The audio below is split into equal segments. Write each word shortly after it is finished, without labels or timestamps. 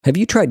Have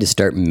you tried to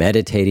start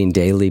meditating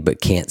daily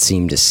but can't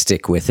seem to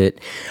stick with it?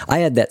 I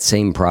had that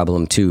same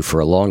problem too for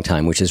a long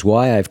time, which is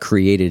why I've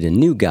created a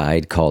new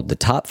guide called The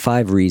Top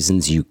 5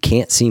 Reasons You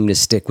Can't Seem to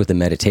Stick with a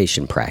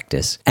Meditation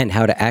Practice and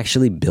How to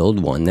Actually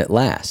Build One That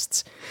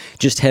Lasts.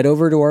 Just head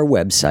over to our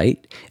website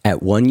at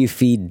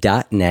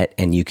oneyoufeed.net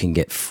and you can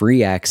get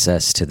free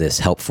access to this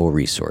helpful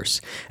resource.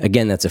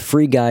 Again, that's a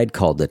free guide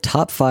called The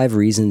Top 5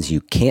 Reasons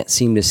You Can't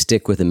Seem to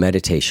Stick with a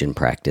Meditation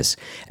Practice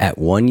at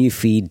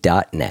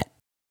oneyoufeed.net.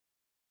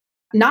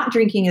 Not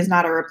drinking is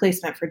not a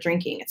replacement for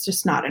drinking. It's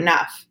just not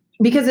enough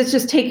because it's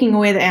just taking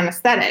away the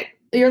anesthetic.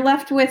 You're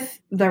left with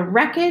the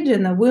wreckage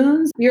and the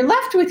wounds. You're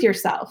left with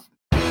yourself.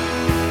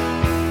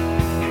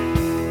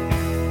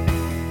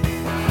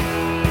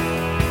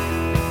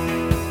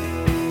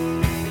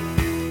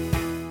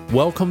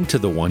 Welcome to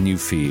the One You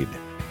Feed.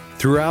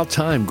 Throughout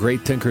time,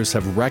 great thinkers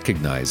have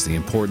recognized the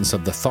importance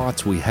of the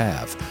thoughts we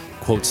have.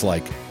 Quotes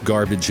like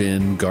garbage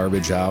in,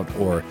 garbage out,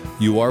 or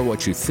you are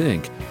what you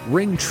think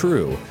ring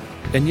true.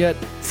 And yet,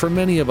 for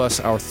many of us,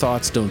 our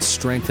thoughts don't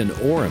strengthen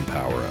or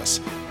empower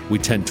us. We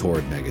tend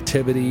toward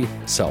negativity,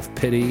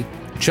 self-pity,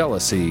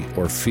 jealousy,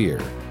 or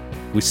fear.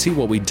 We see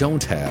what we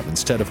don't have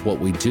instead of what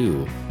we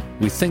do.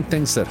 We think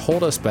things that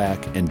hold us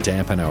back and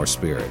dampen our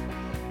spirit.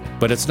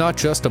 But it's not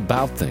just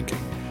about thinking.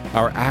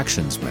 Our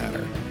actions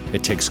matter.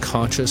 It takes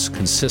conscious,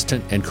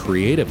 consistent, and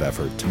creative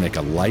effort to make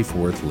a life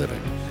worth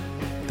living.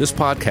 This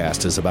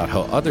podcast is about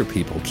how other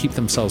people keep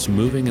themselves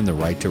moving in the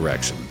right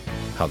direction,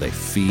 how they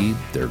feed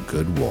their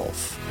good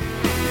wolf.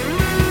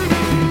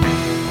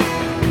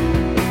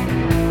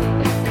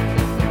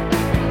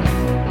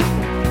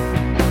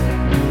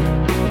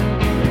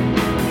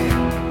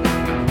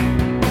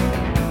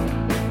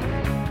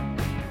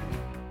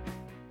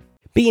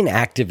 Being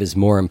active is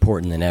more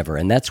important than ever,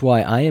 and that's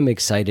why I am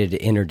excited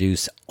to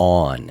introduce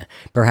On,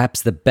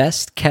 perhaps the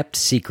best kept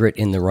secret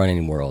in the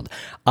running world.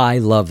 I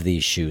love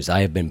these shoes.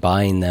 I have been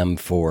buying them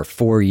for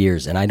 4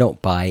 years, and I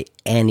don't buy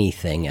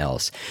anything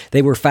else.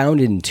 They were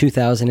founded in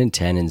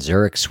 2010 in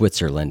Zurich,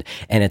 Switzerland,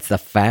 and it's the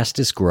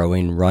fastest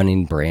growing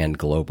running brand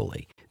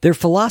globally. Their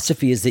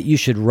philosophy is that you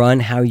should run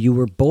how you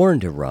were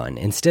born to run.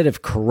 Instead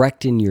of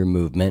correcting your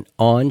movement,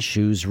 On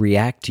shoes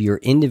react to your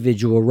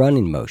individual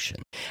running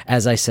motion.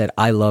 As I said,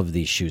 I love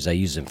these shoes. I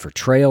use them for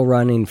trail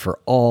running, for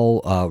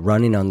all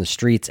running on the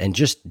streets, and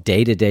just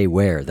day-to-day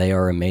wear. They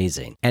are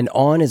amazing. And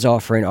On is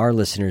offering our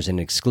listeners an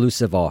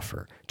exclusive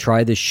offer.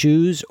 Try the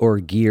shoes or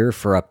gear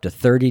for up to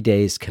 30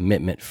 days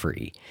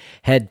commitment-free.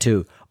 Head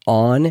to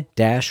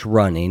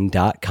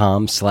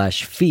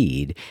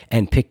on-running.com/feed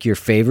and pick your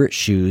favorite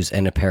shoes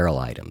and apparel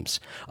items.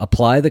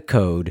 Apply the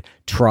code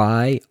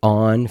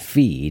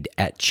TRYONFEED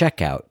at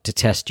checkout to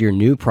test your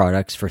new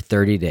products for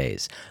 30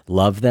 days.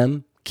 Love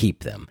them,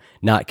 keep them.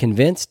 Not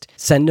convinced?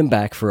 Send them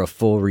back for a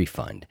full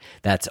refund.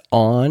 That's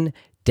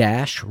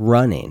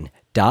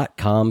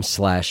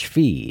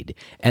on-running.com/feed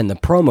and the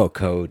promo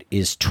code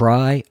is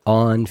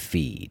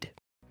TRYONFEED.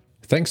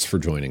 Thanks for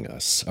joining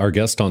us. Our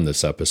guest on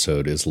this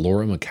episode is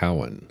Laura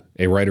McKowen,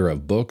 a writer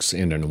of books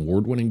and an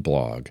award-winning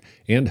blog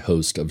and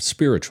host of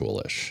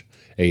Spiritualish,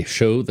 a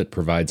show that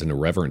provides an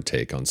irreverent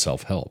take on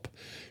self-help.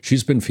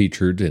 She's been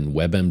featured in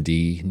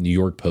WebMD, New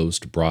York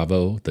Post,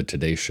 Bravo, The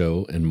Today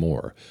Show, and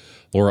more.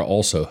 Laura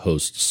also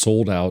hosts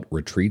sold-out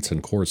retreats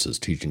and courses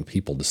teaching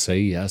people to say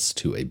yes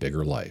to a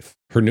bigger life.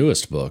 Her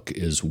newest book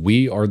is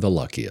We Are the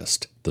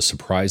Luckiest, The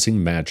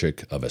Surprising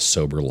Magic of a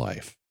Sober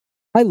Life.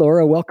 Hi,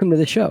 Laura. Welcome to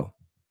the show.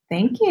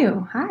 Thank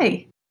you.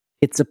 Hi.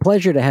 It's a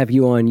pleasure to have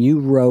you on. You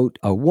wrote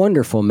a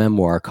wonderful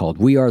memoir called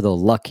We Are the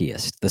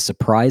Luckiest, The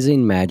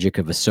Surprising Magic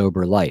of a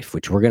Sober Life,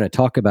 which we're going to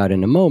talk about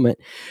in a moment.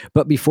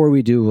 But before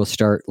we do, we'll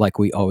start like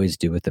we always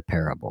do with the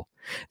parable.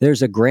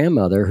 There's a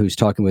grandmother who's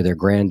talking with her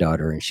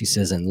granddaughter, and she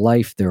says, in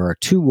life, there are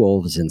two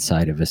wolves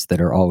inside of us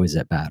that are always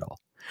at battle.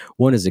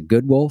 One is a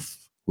good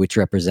wolf, which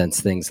represents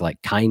things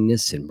like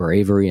kindness and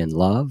bravery and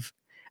love.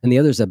 And the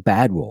other is a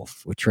bad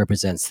wolf, which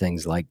represents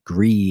things like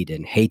greed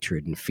and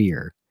hatred and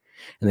fear.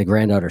 And the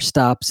granddaughter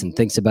stops and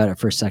thinks about it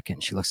for a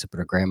second. She looks up at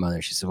her grandmother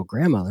and she says, well,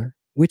 grandmother,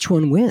 which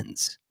one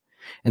wins?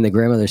 And the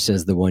grandmother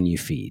says, the one you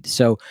feed.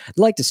 So I'd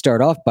like to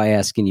start off by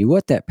asking you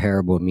what that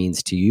parable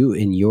means to you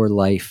in your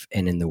life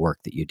and in the work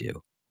that you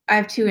do. I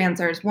have two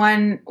answers.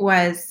 One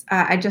was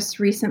I just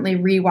recently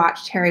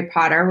rewatched Harry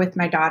Potter with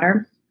my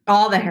daughter,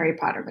 all the Harry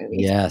Potter movies.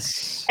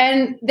 Yes.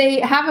 And they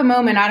have a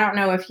moment, I don't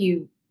know if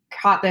you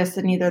caught this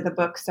in either the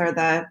books or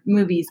the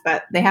movies,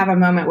 but they have a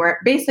moment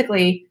where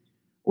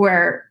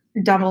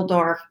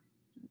Dumbledore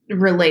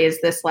relays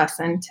this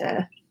lesson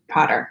to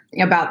Potter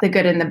about the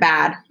good and the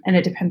bad, and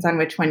it depends on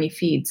which one you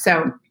feed.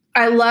 So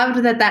I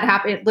loved that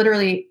happened. It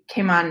literally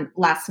came on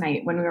last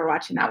night when we were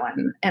watching that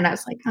one, and I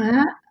was like,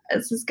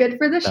 this is good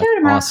for the show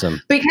tomorrow. Awesome.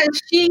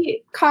 Because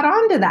she caught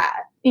on to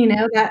that,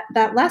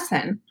 that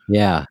lesson.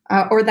 Yeah.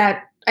 Or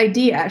that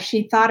idea.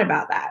 She thought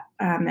about that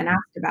and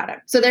asked about it.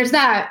 So there's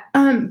that.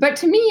 But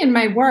to me in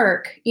my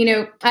work,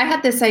 I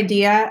had this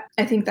idea,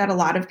 I think that a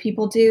lot of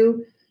people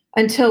do,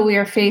 until we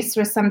are faced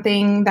with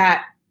something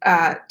that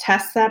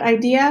tests that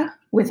idea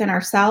within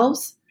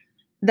ourselves,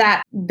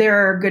 that there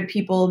are good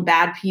people and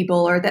bad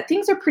people, or that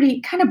things are pretty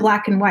kind of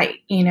black and white,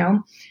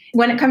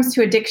 When it comes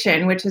to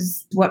addiction, which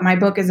is what my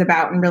book is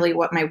about and really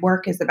what my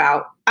work is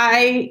about,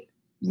 I,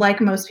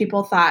 like most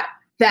people, thought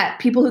that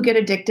people who get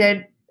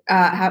addicted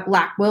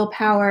lack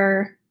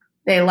willpower,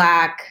 they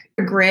lack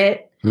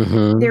grit,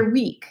 they're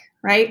weak,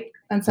 right?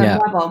 On some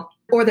level,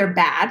 or they're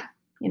bad,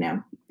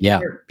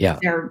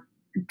 they're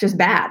just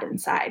bad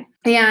inside.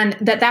 And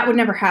that would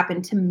never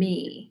happen to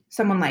me,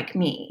 someone like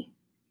me.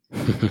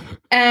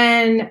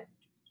 And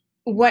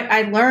what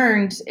I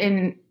learned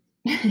in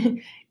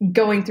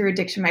going through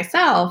addiction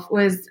myself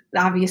was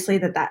obviously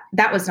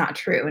that was not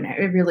true. And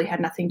it really had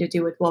nothing to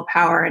do with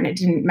willpower. And it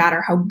didn't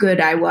matter how good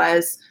I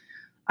was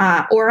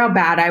or how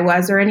bad I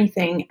was or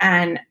anything.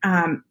 And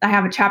I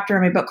have a chapter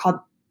in my book called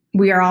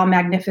We Are All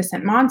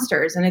Magnificent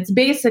Monsters. And it's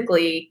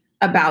basically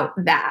about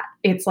that.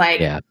 It's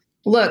like,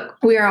 look,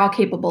 we are all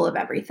capable of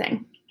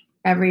everything,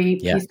 every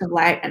piece of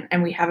light,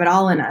 and we have it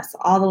all in us,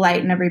 all the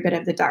light and every bit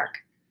of the dark.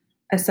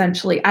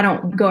 Essentially, I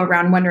don't go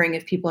around wondering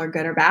if people are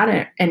good or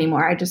bad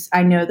anymore.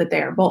 I know that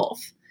they are both.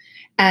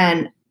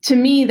 And to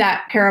me,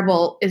 that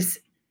parable is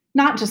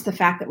not just the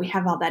fact that we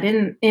have all that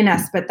in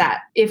us, but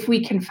that if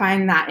we can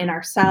find that in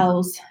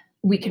ourselves,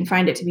 we can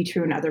find it to be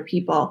true in other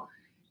people.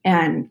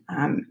 And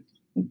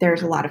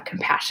there's a lot of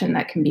compassion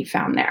that can be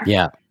found there.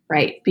 Yeah.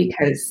 Right.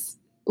 Because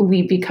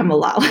we become a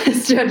lot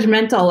less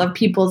judgmental of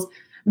people's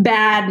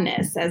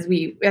badness, as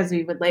we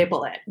would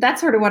label it.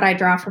 That's sort of what I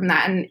draw from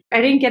that. And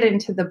I didn't get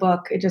into the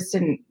book. It just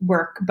didn't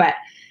work. But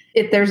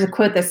there's a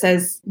quote that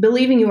says,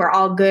 believing you are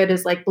all good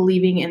is like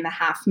believing in the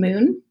half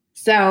moon.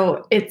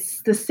 So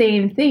it's the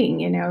same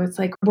thing. It's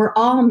like we're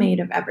all made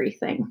of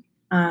everything.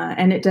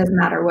 And it doesn't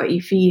matter what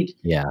you feed.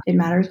 Yeah. It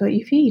matters what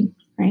you feed.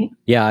 Right?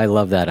 Yeah, I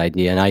love that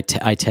idea. And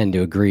I tend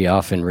to agree.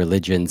 Often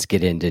religions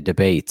get into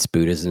debates.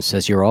 Buddhism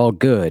says you're all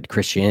good.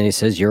 Christianity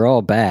says you're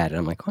all bad. And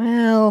I'm like,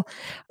 well,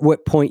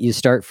 what point you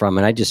start from?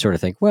 And I just sort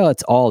of think, well,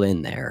 it's all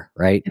in there,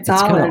 right? It's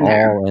all in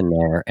there. All in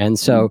there. And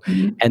so,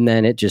 and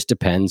then it just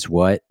depends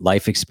what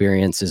life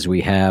experiences we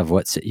have,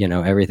 what's,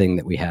 everything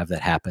that we have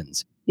that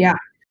happens. Yeah.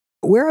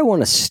 Where I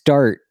want to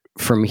start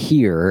from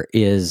here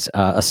is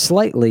a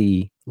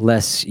slightly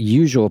less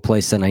usual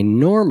place than I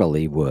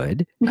normally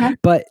would. Okay.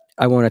 But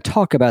I want to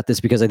talk about this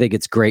because I think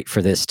it's great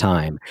for this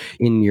time.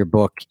 In your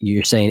book,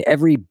 you're saying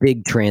every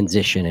big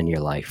transition in your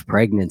life,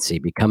 pregnancy,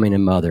 becoming a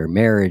mother,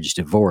 marriage,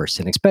 divorce,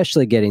 and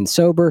especially getting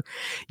sober,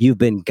 you've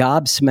been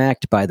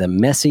gobsmacked by the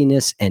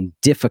messiness and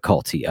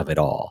difficulty of it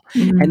all.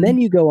 Mm-hmm. And then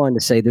you go on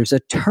to say there's a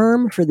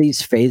term for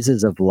these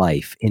phases of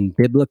life in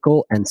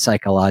biblical and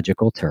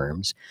psychological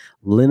terms,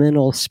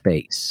 liminal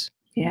space.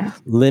 Yeah.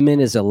 Limen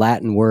is a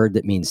Latin word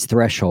that means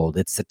threshold.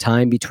 It's the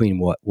time between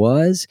what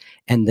was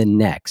and the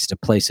next, a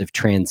place of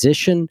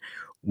transition,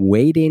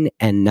 waiting,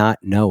 and not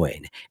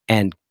knowing.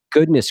 And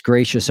goodness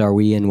gracious, are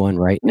we in one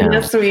right now?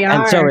 Yes, we are.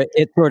 And so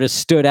it sort of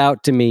stood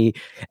out to me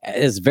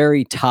as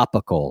very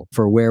topical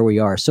for where we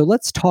are. So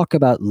let's talk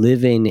about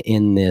living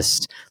in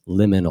this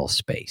liminal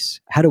space.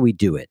 How do we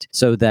do it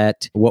so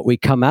that what we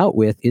come out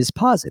with is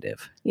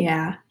positive?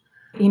 Yeah.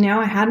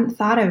 I hadn't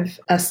thought of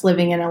us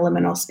living in a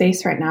liminal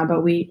space right now,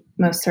 but we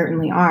most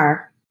certainly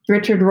are.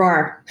 Richard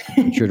Rohr.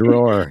 Richard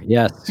Rohr,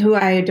 yes. Who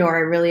I adore. I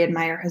really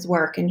admire his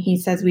work. And he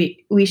says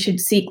we should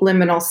seek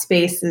liminal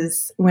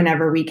spaces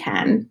whenever we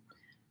can.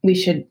 We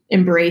should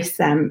embrace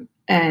them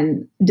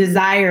and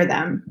desire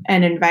them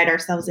and invite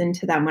ourselves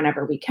into them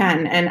whenever we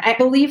can. And I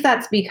believe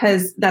that's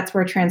because that's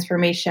where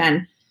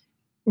transformation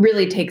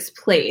really takes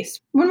place.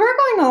 When we're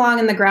going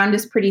along and the ground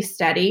is pretty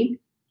steady,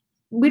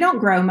 we don't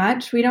grow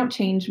much. We don't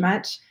change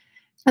much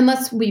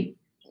unless we,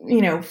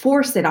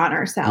 force it on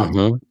ourselves.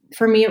 Mm-hmm.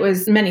 For me, it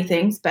was many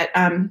things, but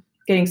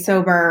getting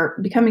sober,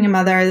 becoming a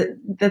mother,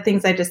 the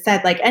things I just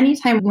said, like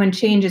anytime when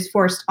change is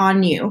forced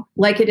on you,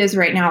 like it is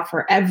right now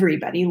for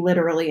everybody,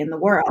 literally in the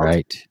world,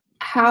 right?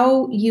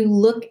 How you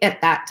look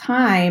at that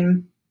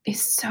time is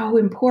so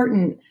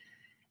important.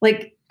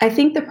 Like, I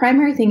think the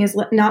primary thing is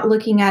not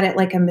looking at it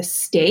like a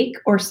mistake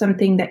or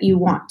something that you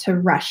want to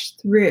rush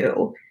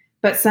through,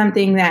 but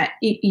something that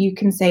you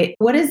can say,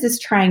 what is this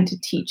trying to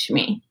teach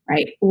me,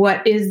 right?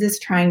 What is this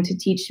trying to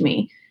teach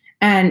me?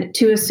 And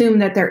to assume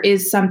that there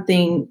is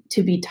something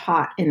to be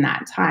taught in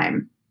that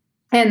time.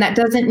 And that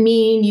doesn't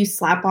mean you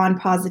slap on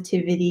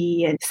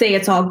positivity and say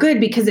it's all good,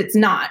 because it's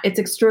not. It's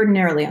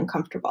extraordinarily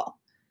uncomfortable.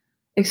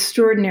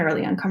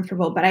 Extraordinarily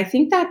uncomfortable. But I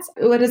think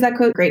what is that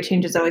quote? Great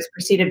change is always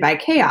preceded by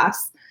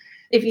chaos.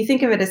 If you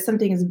think of it as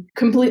something is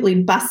completely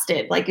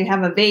busted, like you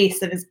have a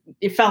vase and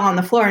it fell on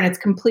the floor and it's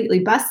completely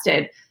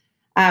busted,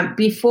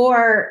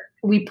 before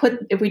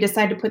if we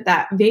decide to put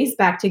that vase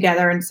back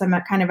together in some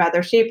kind of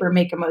other shape or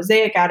make a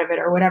mosaic out of it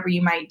or whatever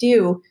you might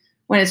do,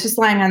 when it's just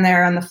lying on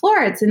the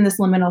floor, it's in this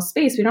liminal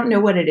space. We don't know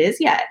what it is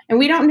yet. And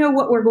we don't know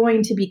what we're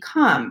going to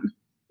become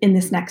in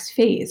this next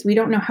phase. We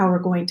don't know how we're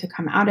going to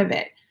come out of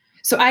it.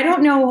 So I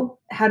don't know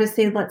how to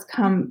say, let's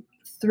come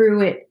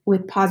through it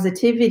with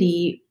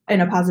positivity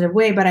in a positive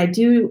way, but I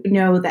do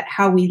know that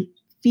how we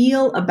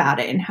feel about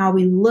it and how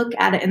we look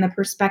at it and the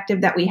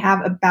perspective that we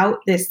have about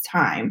this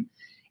time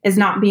is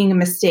not being a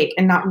mistake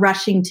and not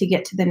rushing to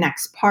get to the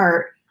next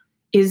part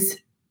is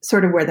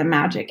sort of where the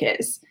magic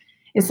is.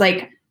 It's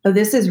like, oh,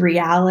 this is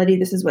reality.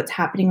 This is what's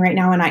happening right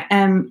now. And I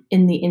am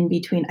in the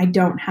in-between. I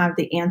don't have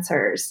the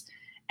answers.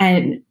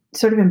 And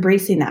sort of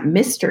embracing that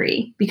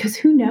mystery, because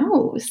who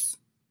knows,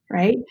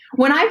 right?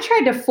 When I've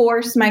tried to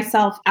force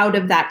myself out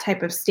of that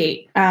type of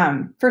state,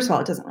 first of all,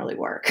 it doesn't really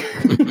work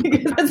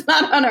because it's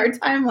not on our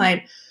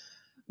timeline.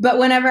 But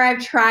whenever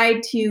I've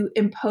tried to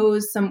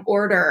impose some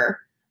order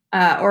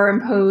or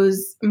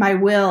impose my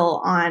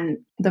will on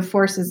the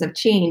forces of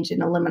change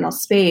in a liminal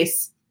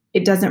space,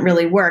 it doesn't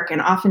really work.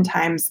 And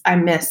oftentimes I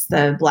miss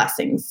the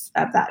blessings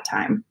of that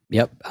time.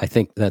 Yep, I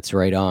think that's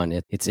right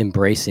on. It's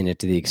embracing it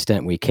to the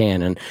extent we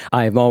can. And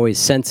I'm always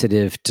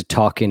sensitive to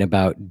talking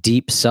about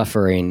deep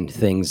suffering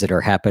things that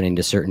are happening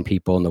to certain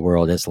people in the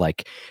world as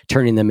like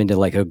turning them into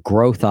like a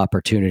growth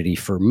opportunity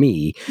for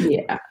me.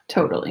 Yeah,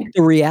 totally.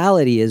 The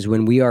reality is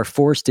when we are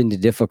forced into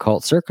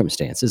difficult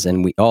circumstances,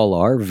 and we all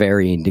are,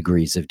 varying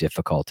degrees of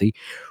difficulty,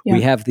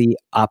 we have the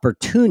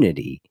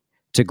opportunity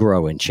to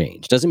grow and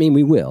change. Doesn't mean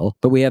we will,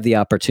 but we have the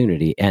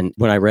opportunity. And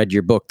when I read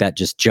your book, that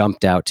just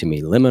jumped out to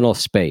me. Liminal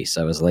space.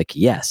 I was like,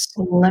 yes.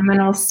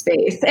 Liminal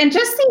space. And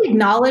just the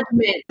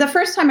acknowledgement, the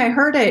first time I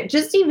heard it,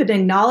 just even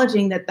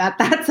acknowledging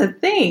that's a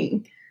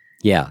thing.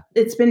 Yeah.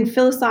 It's been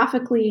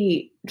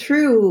philosophically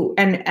true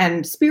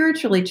and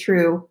spiritually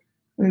true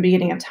in the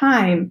beginning of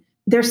time.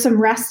 There's some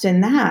rest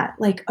in that.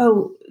 Like,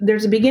 oh,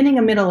 there's a beginning,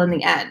 a middle, and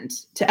the end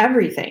to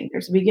everything.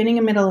 There's a beginning,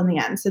 a middle, and the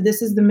end. So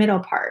this is the middle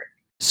part.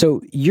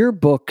 So your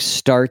book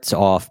starts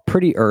off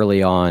pretty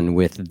early on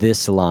with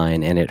this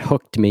line, and it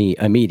hooked me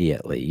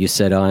immediately. You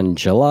said, on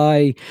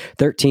July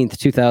 13th,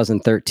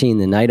 2013,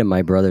 the night of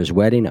my brother's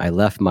wedding, I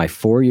left my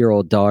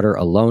 4-year-old daughter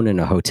alone in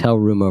a hotel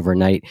room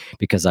overnight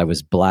because I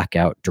was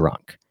blackout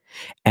drunk.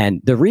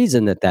 And the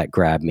reason that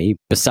grabbed me,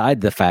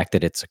 beside the fact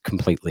that it's a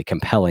completely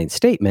compelling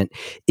statement,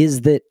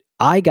 is that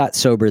I got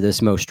sober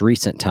this most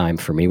recent time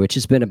for me, which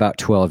has been about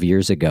 12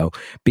 years ago,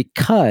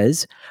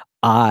 because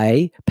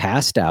I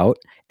passed out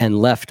and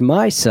left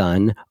my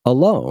son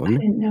alone.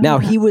 Now,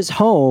 he was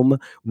home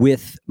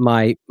with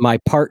my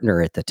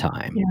partner at the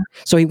time. Yeah.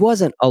 So he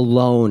wasn't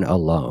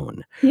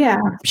alone. Yeah.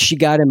 She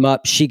got him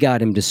up, she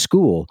got him to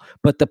school.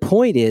 But the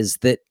point is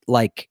that,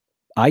 like,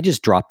 I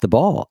just dropped the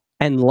ball.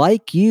 And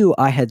like you,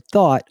 I had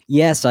thought,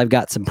 yes, I've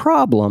got some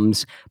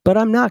problems, but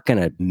I'm not going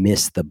to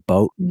miss the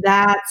boat.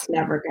 That's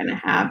never going to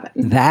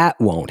happen. That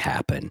won't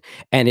happen.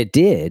 And it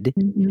did.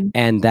 Mm-hmm.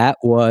 And that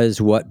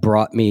was what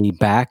brought me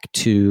back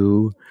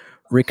to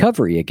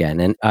recovery again.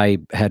 And I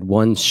had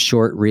one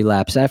short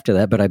relapse after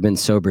that, but I've been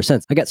sober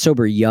since. I got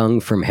sober young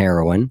from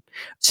heroin,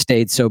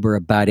 stayed sober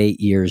about 8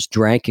 years,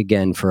 drank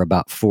again for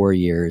about 4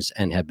 years,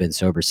 and have been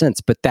sober since.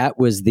 But that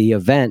was the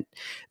event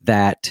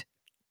that,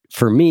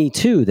 for me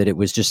too, that it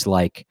was just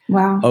like,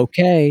 wow,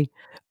 okay,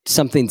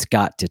 something's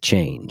got to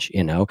change,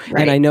 you know?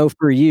 Right. And I know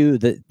for you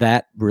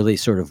that really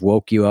sort of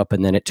woke you up,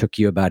 and then it took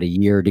you about a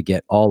year to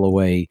get all the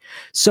way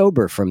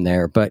sober from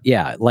there. But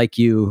yeah, like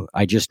you,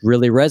 I just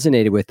really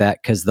resonated with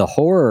that, because the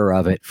horror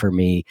of it for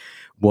me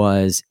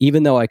was,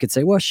 even though I could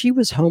say, well, she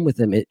was home with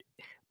him,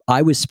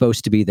 I was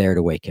supposed to be there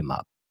to wake him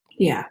up.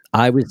 Yeah.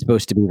 I was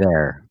supposed to be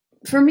there.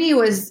 For me, it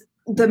was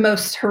the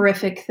most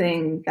horrific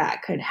thing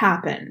that could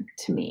happen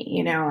to me,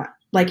 you know?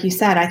 Like you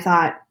said, I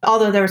thought,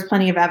 although there was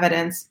plenty of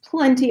evidence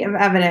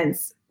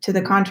to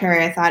the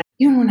contrary, I thought,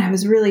 even when I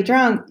was really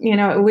drunk, you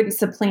know, it wouldn't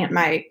supplant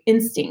my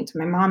instinct,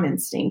 my mom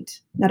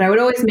instinct, that I would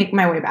always make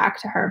my way back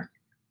to her.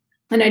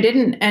 And I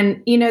didn't.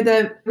 And, you know,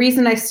 the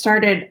reason I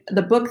started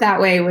the book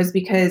that way was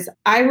because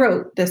I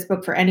wrote this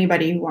book for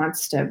anybody who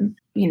wants to,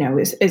 you know,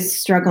 is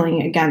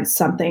struggling against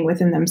something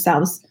within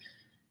themselves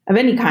of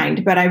any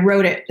kind. But I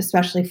wrote it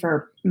especially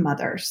for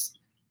mothers,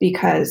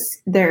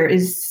 because there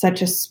is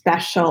such a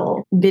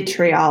special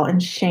vitriol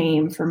and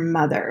shame for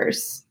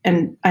mothers.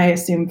 And I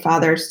assume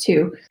fathers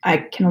too. I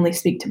can only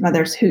speak to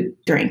mothers who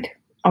drink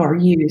or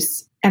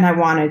use. And I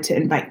wanted to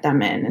invite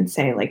them in and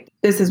say, like,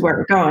 this is where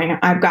we're going.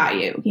 I've got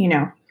you, you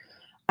know,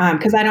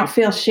 because I don't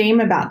feel shame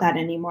about that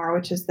anymore,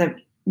 which is the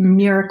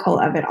miracle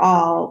of it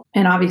all.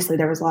 And obviously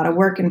there was a lot of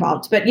work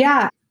involved. But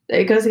yeah,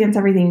 it goes against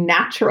everything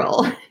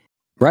natural.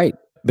 Right.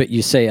 But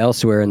you say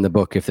elsewhere in the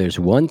book, if there's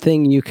one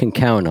thing you can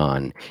count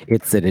on,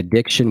 it's that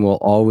addiction will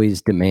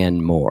always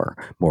demand more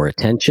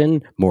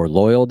attention, more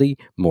loyalty,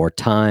 more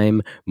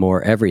time,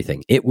 more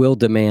everything. It will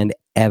demand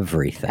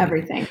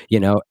everything, you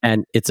know,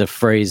 and it's a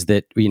phrase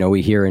that, you know,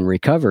 we hear in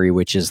recovery,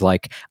 which is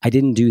like, I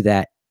didn't do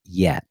that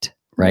yet,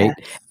 right?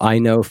 Yes. I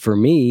know for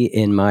me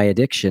in my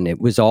addiction, it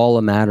was all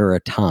a matter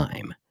of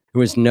time. There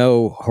was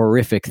no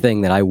horrific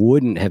thing that I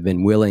wouldn't have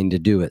been willing to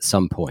do at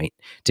some point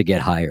to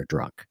get high or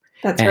drunk.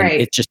 That's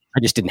right. I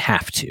just didn't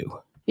have to.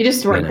 You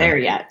just weren't there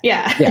yet.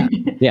 Yeah.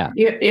 Yeah.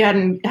 You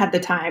hadn't had the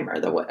time or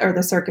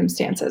the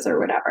circumstances or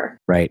whatever.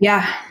 Right.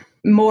 Yeah.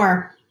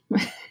 More.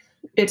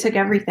 It took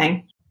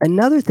everything.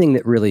 Another thing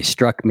that really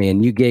struck me,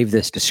 and you gave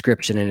this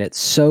description, and it's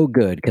so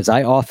good, because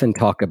I often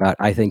talk about,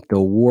 I think,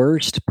 the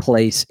worst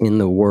place in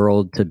the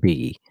world to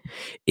be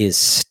is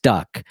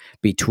stuck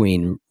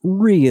between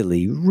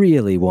really,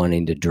 really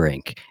wanting to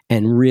drink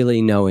and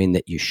really knowing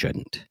that you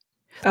shouldn't.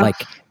 Oh, Like,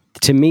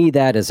 to me,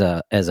 that is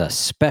a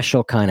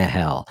special kind of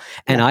hell.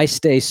 And Yeah. I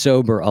stay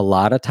sober a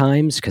lot of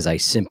times because I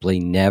simply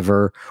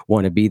never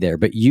want to be there.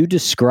 But you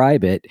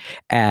describe it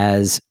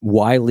as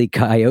Wile E.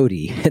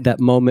 Coyote, that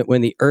moment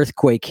when the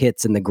earthquake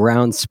hits and the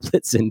ground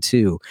splits in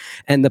two,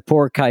 and the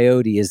poor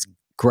coyote is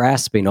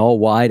grasping all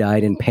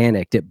wide-eyed and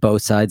panicked at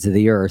both sides of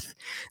the earth.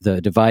 The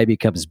divide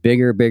becomes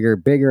bigger, bigger,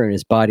 bigger, and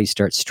his body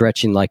starts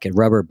stretching like a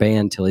rubber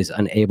band till he's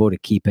unable to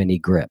keep any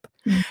grip.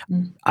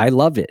 Mhm. I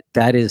love it.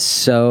 That is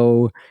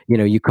so,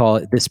 you call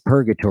it this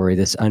purgatory,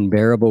 this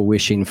unbearable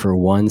wishing for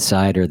one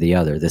side or the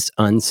other, this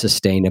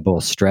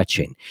unsustainable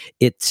stretching.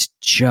 It's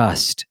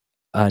just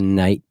a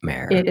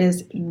nightmare. It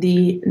is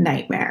the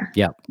nightmare.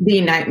 Yep.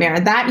 The nightmare.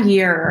 That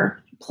year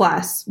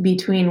plus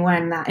between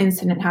when that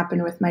incident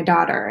happened with my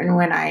daughter and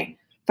when I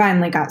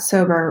finally got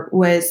sober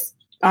was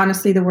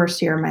honestly the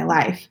worst year of my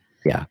life.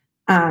 Yeah.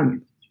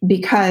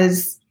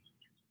 Because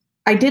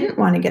I didn't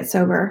want to get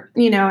sober.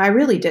 I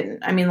really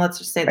didn't. I mean, let's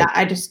just say that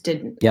I just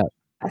didn't. Yeah.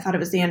 I thought it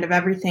was the end of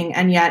everything.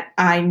 And yet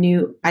I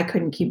knew I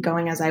couldn't keep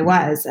going as I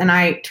was. And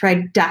I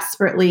tried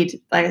desperately to,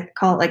 I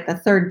call it like the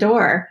third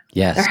door.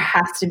 Yes. There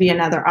has to be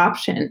another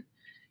option,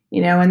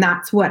 and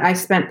that's what I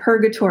spent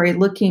purgatory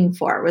looking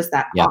for, was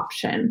that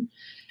option.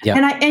 Yep.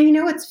 And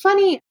it's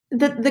funny,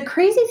 the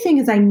crazy thing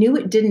is I knew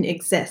it didn't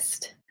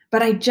exist,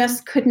 but I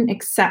just couldn't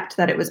accept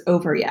that it was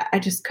over yet. I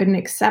just couldn't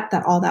accept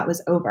that all that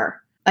was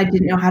over. I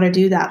didn't know how to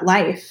do that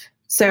life.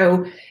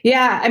 So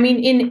yeah, I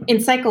mean,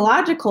 in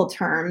psychological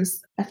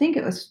terms, I think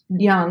it was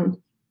Jung,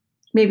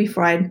 maybe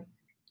Freud,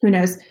 who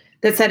knows,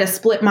 that said a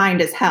split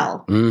mind is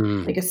hell.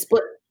 Like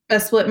a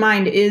split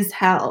mind is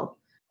hell.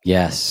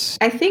 Yes.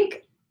 I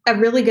think a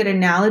really good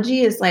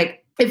analogy is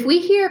like, if we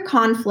hear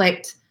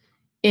conflict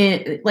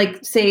in,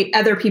 like, say,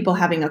 other people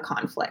having a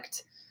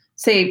conflict,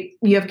 say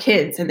you have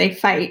kids and they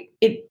fight,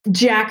 it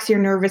jacks your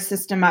nervous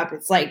system up.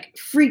 It's like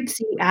freaks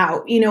you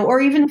out, or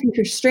even if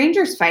you're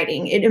strangers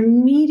fighting, it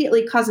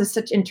immediately causes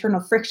such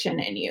internal friction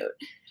in you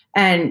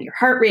and your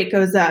heart rate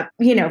goes up,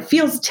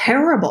 feels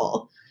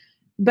terrible.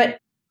 But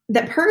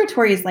that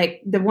purgatory is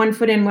like the 1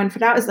 foot in, 1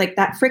 foot out, is like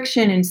that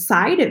friction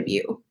inside of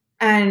you.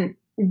 And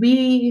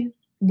we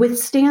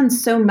withstand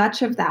so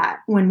much of that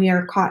when we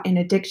are caught in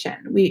addiction.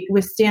 We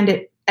withstand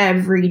it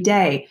every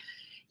day,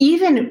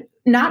 even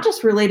not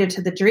just related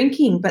to the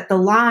drinking, but the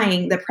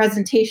lying, the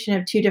presentation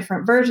of two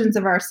different versions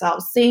of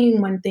ourselves,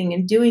 saying one thing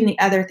and doing the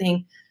other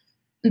thing,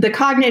 the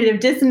cognitive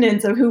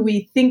dissonance of who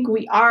we think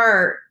we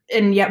are,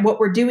 and yet what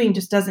we're doing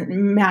just doesn't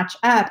match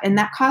up. And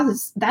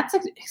that's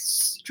an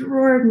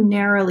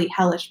extraordinarily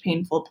hellish,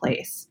 painful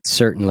place.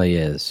 Certainly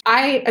is.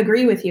 I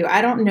agree with you.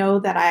 I don't know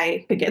that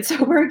I could get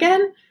sober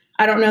again.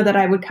 I don't know that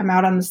I would come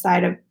out on the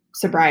side of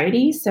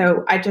sobriety.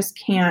 So I just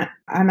can't,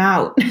 I'm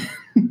out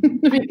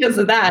because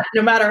of that,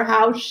 no matter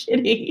how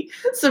shitty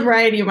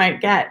sobriety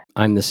might get.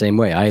 I'm the same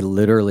way. I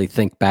literally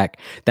think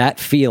back that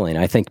feeling.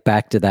 I think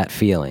back to that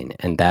feeling,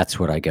 and that's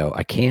what I go,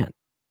 I can't.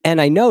 And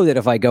I know that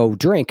if I go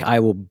drink, I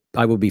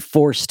will be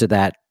forced to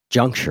that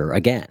juncture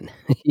again.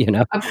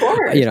 Of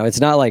course. It's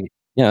not like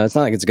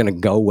it's going to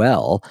go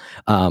well.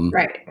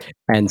 Right.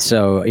 And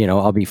so,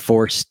 I'll be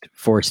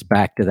forced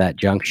back to that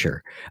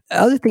juncture.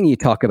 Other thing you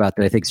talk about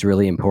that I think is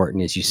really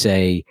important is you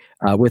say,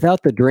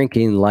 without the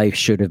drinking, life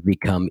should have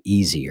become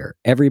easier.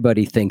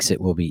 Everybody thinks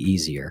it will be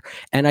easier.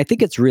 And I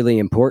think it's really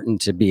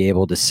important to be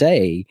able to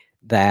say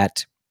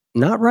that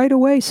not right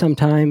away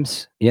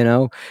sometimes,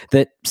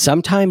 that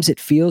sometimes it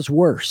feels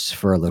worse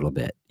for a little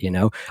bit,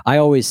 I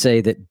always say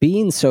that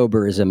being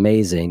sober is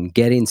amazing.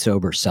 Getting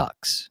sober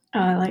sucks. Oh,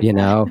 I like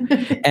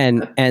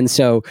that. and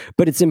so,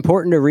 but it's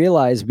important to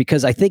realize,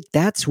 because I think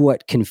that's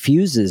what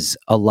confuses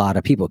a lot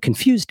of people. It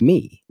confused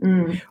me.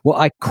 Well,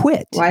 I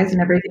quit. Why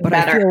isn't everything but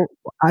better?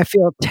 I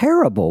feel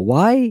terrible.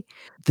 Why?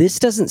 This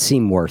doesn't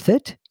seem worth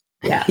it.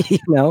 Yeah.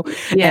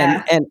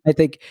 Yeah. And I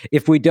think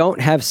if we don't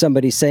have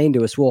somebody saying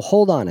to us, well,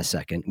 hold on a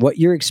second, what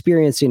you're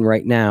experiencing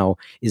right now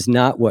is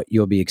not what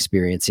you'll be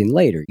experiencing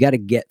later. You got to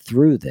get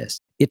through this.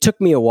 It took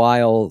me a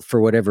while,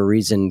 for whatever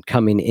reason,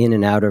 coming in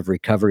and out of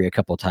recovery a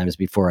couple of times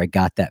before I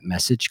got that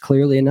message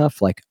clearly enough.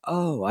 Like,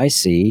 oh, I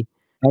see.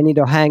 I need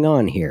to hang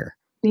on here.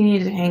 You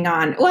need to hang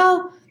on.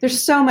 Well,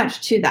 there's so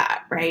much to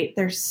that, right?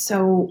 There's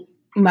so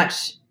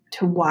much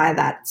to why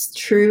that's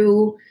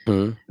true.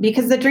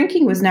 Because the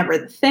drinking was never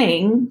the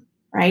thing.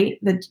 Right?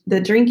 The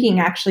drinking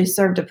actually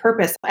served a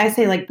purpose. I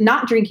say, like,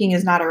 not drinking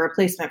is not a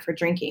replacement for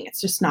drinking. It's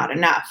just not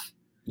enough.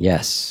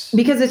 Yes.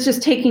 Because it's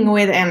just taking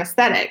away the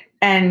anesthetic.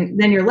 And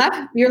then you're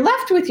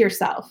left with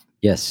yourself.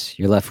 Yes.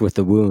 You're left with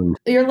the wound.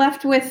 You're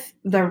left with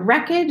the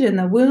wreckage and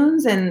the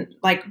wounds. And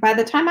like, by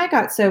the time I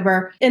got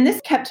sober, and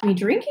this kept me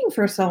drinking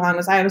for so long,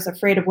 was I was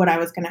afraid of what I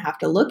was going to have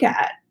to look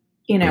at.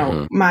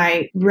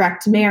 My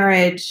wrecked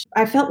marriage.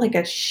 I felt like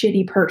a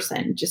shitty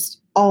person just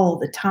all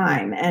the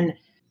time. And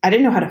I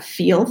didn't know how to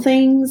feel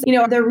things.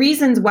 The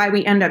reasons why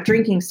we end up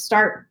drinking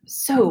start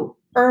so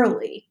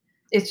early.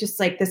 It's just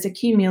like this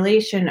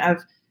accumulation of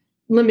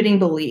limiting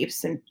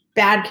beliefs and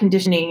bad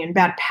conditioning and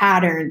bad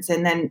patterns.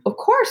 And then, of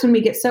course, when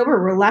we get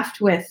sober, we're left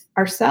with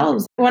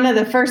ourselves. One of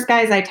the first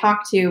guys I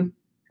talked to,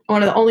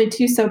 one of the only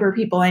 2 sober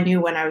people I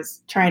knew when I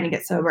was trying to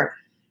get sober,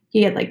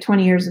 he had like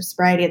 20 years of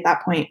sobriety at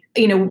that point.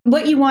 You know,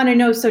 what you want to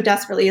know so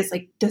desperately is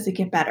like, does it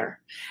get better?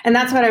 And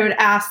that's what I would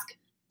ask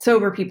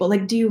sober people.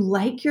 Like, do you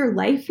like your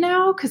life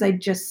now? Because I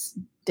just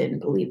didn't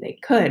believe they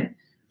could.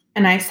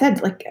 And I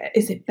said, like,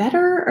 is it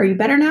better? Are you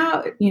better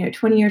now?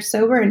 20 years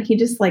sober. And he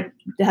just like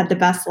had the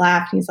best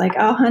laugh. He's like,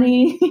 oh,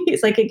 honey,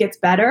 he's like, it gets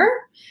better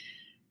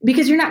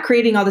because you're not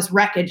creating all this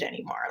wreckage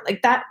anymore.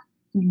 Like that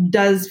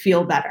does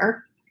feel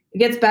better. It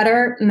gets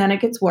better and then it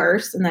gets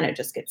worse and then it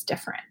just gets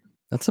different.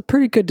 That's a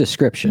pretty good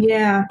description.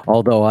 Yeah.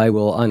 Although I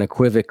will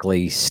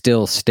unequivocally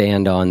still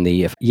stand on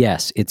the,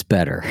 yes, it's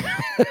better.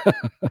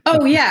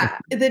 Oh, yeah.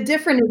 The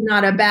different is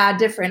not a bad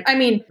different. I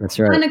mean, that's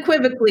right.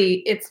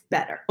 Unequivocally, it's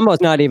better.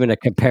 Almost not even a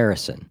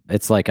comparison.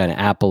 It's like an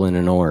apple and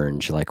an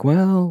orange. Like,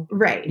 well,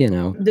 right.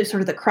 The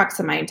sort of the crux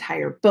of my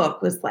entire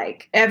book was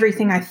like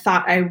everything I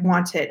thought I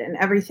wanted and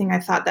everything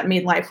I thought that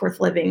made life worth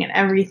living and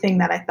everything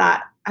that I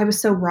thought I was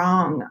so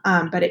wrong.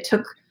 But it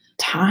took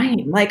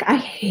time. Like I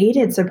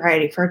hated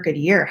sobriety for a good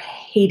year.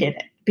 Hated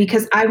it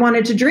because I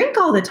wanted to drink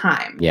all the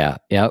time. Yeah.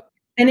 Yep.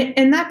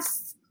 And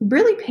that's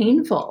really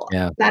painful.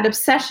 Yeah. That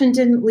obsession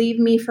didn't leave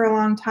me for a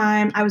long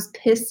time. I was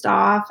pissed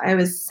off. I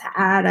was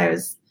sad. I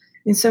was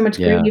in so much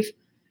grief.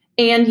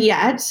 And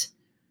yet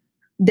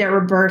there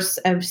were bursts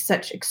of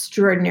such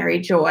extraordinary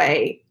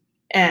joy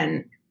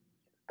and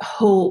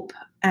hope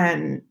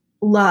and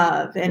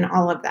love and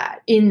all of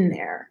that in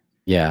there.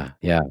 Yeah.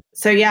 Yeah.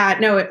 So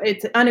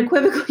it's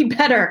unequivocally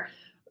better,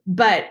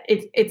 but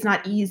it's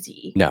not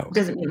easy. No. It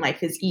doesn't mean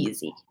life is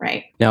easy,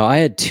 right? Now, I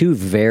had 2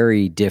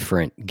 very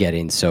different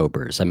getting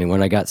sobers. I mean,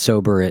 when I got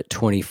sober at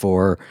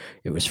 24,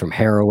 it was from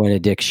heroin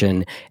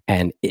addiction,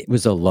 and it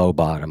was a low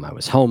bottom. I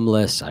was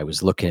homeless. I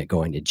was looking at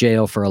going to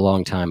jail for a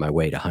long time. I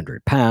weighed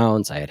 100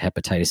 pounds. I had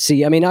hepatitis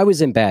C. I mean, I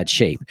was in bad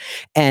shape.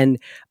 And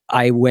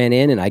I went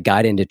in and I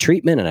got into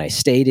treatment and I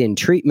stayed in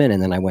treatment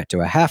and then I went to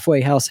a halfway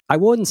house. I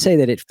wouldn't say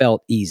that it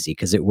felt easy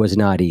because it was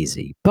not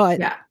easy, but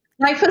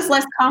life was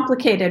less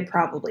complicated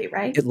probably,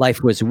 right?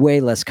 Life was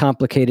way less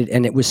complicated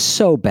and it was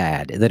so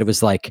bad that it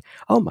was like,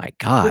 oh my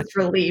God. With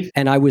relief.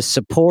 And I was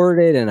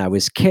supported and I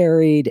was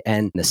carried.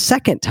 And the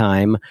second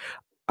time,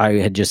 I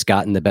had just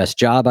gotten the best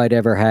job I'd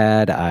ever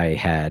had. I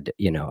had,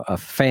 a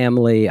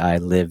family. I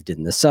lived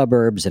in the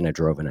suburbs and I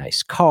drove a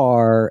nice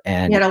car.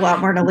 And you had a lot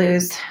more to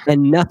lose.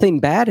 And nothing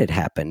bad had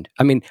happened.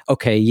 I mean,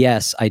 okay,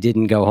 yes, I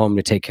didn't go home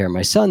to take care of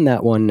my son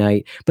that one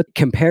night, but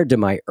compared to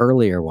my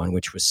earlier one,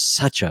 which was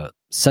such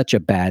a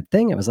bad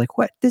thing, I was like,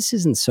 what? This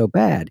isn't so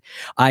bad.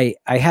 I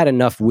had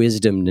enough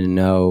wisdom to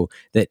know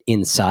that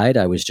inside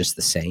I was just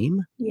the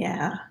same.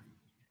 Yeah.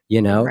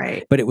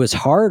 Right. But it was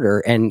harder.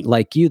 And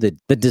like you, the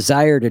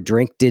desire to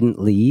drink didn't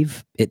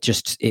leave. It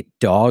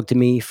dogged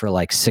me for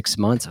like 6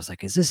 months. I was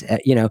like, is this,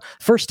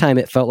 first time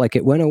it felt like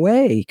it went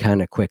away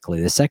kind of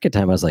quickly. The second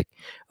time I was like,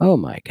 oh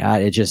my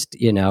God, it just,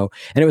 and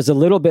it was a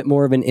little bit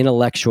more of an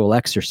intellectual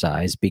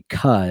exercise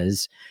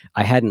because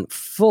I hadn't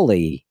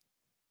fully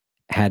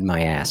had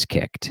my ass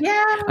kicked.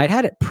 Yeah. I'd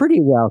had it pretty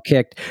well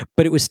kicked,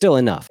 but it was still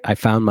enough. I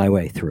found my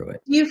way through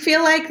it. Do you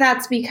feel like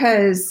that's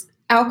because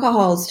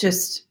alcohol's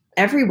just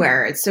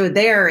everywhere? It's so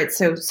there. It's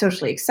so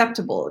socially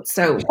acceptable. It's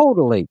so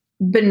totally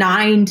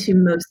benign to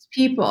most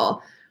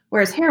people.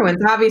 Whereas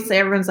heroin's obviously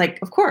everyone's like,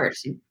 of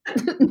course,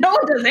 no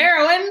one does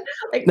heroin.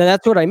 Like, now,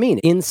 that's what I mean.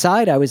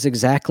 Inside, I was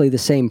exactly the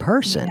same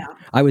person. Yeah.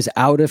 I was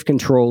out of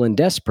control and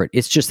desperate.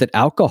 It's just that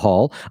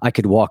alcohol, I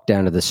could walk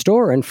down to the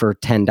store and for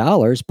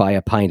 $10 buy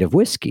a pint of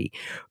whiskey.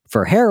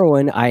 For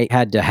heroin, I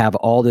had to have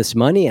all this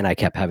money and I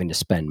kept having to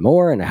spend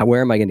more. And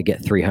where am I going to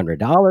get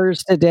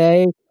 $300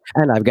 today?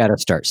 And I've got to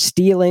start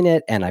stealing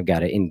it. And I've got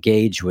to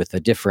engage with a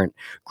different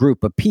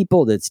group of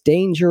people that's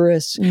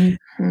dangerous.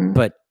 Mm-hmm.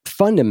 But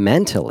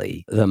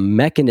fundamentally, the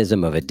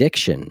mechanism of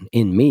addiction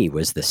in me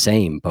was the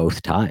same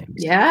both times.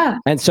 Yeah.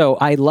 And so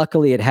I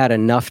luckily had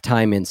enough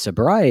time in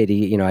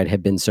sobriety. I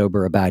had been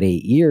sober about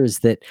 8 years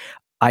that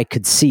I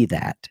could see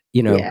that.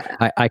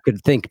 I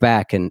could think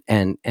back and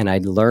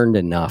I'd learned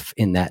enough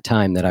in that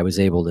time that I was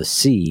able to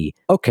see,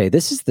 okay,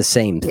 this is the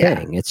same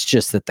thing. It's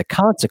just that the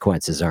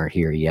consequences aren't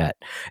here yet.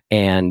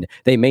 And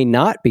they may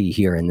not be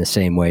here in the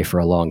same way for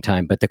a long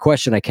time. But the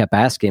question I kept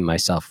asking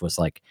myself was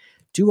like,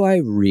 do I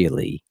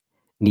really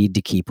need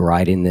to keep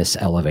riding this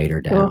elevator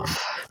down?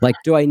 Like,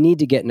 do I need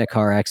to get in a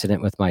car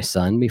accident with my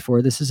son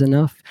before this is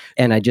enough?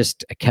 And I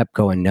kept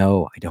going,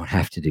 no, I don't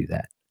have to do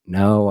that.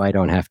 No, I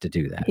don't have to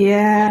do that.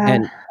 Yeah.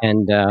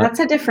 And that's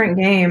a different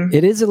game.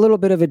 It is a little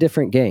bit of a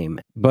different game,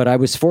 but I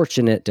was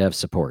fortunate to have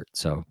support.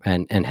 So,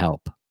 and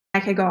help.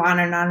 I could go on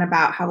and on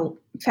about how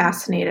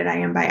fascinated I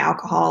am by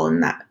alcohol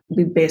and that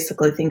we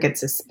basically think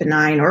it's a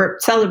benign or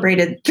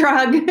celebrated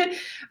drug,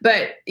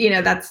 but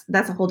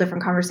that's a whole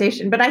different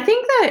conversation. But I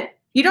think that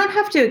you don't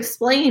have to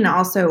explain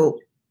also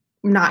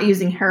not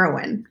using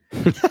heroin.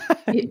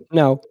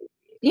 No.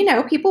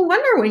 People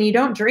wonder when you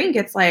don't drink,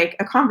 it's like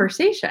a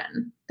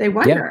conversation. They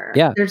wonder.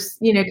 Yeah. There's,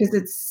 because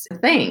it's a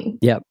thing.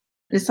 Yep.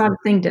 It's not a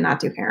thing to not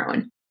do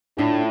heroin.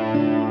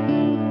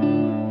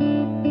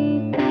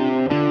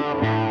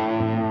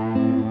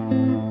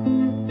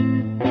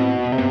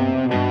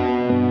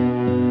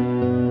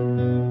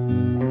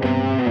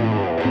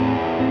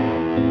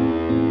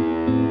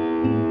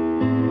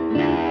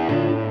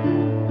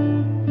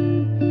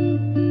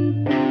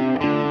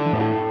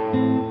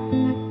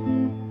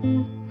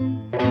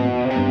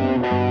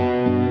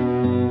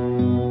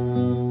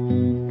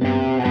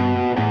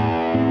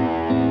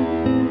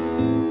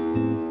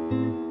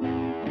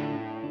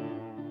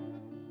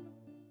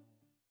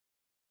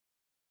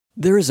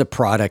 There is a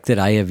product that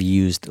I have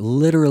used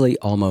literally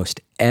almost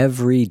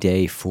every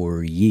day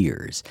for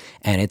years,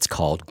 and it's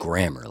called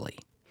Grammarly.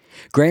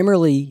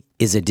 Grammarly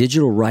is a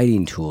digital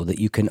writing tool that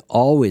you can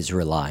always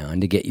rely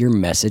on to get your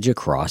message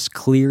across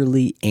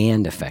clearly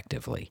and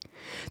effectively.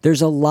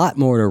 There's a lot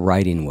more to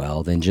writing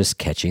well than just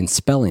catching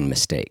spelling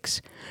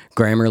mistakes.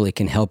 Grammarly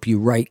can help you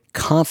write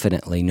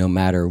confidently no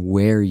matter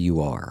where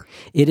you are.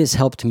 It has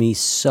helped me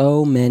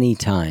so many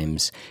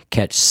times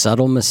catch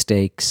subtle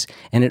mistakes,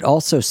 and it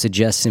also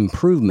suggests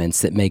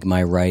improvements that make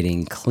my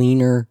writing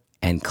cleaner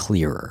and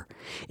clearer.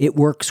 It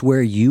works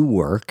where you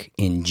work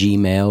in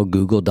Gmail,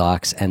 Google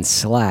Docs, and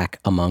Slack,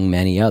 among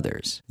many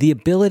others. The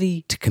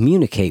ability to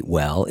communicate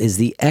well is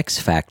the X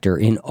factor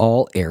in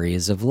all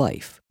areas of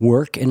life.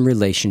 Work and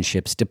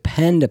relationships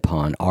depend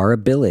upon our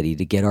ability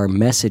to get our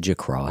message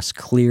across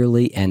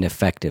clearly and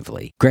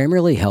effectively.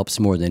 Grammarly helps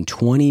more than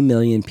 20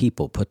 million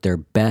people put their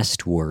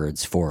best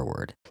words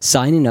forward.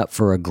 Signing up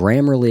for a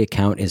Grammarly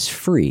account is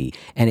free,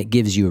 and it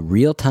gives you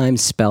real-time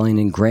spelling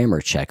and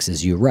grammar checks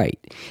as you write.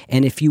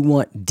 And if you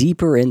want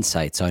deeper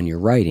insights on your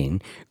writing,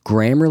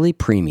 Grammarly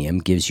Premium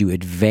gives you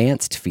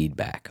advanced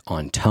feedback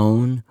on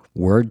tone,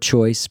 word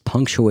choice,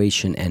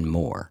 punctuation, and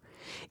more.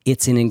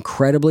 It's an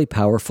incredibly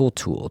powerful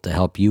tool to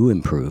help you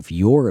improve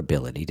your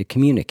ability to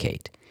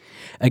communicate.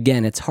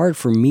 Again, it's hard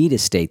for me to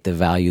state the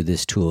value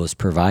this tool has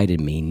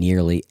provided me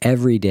nearly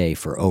every day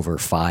for over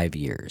 5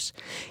 years.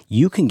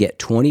 You can get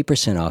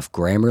 20% off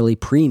Grammarly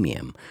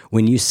Premium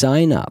when you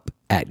sign up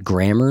at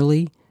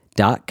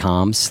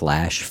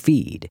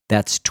Grammarly.com/feed.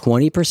 That's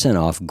 20%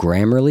 off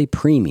Grammarly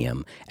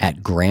Premium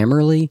at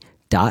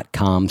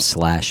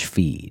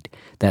Grammarly.com/feed.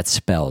 That's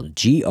spelled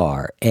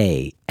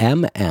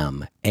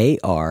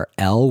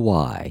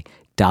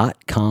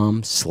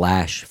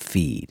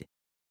Grammarly.com/feed.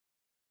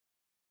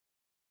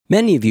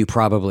 Many of you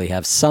probably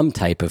have some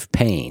type of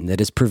pain that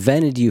has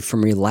prevented you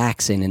from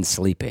relaxing and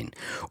sleeping,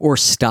 or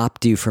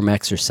stopped you from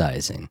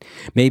exercising.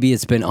 Maybe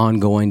it's been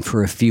ongoing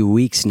for a few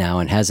weeks now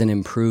and hasn't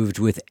improved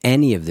with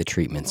any of the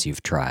treatments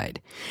you've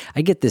tried.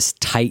 I get this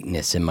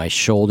tightness in my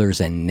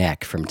shoulders and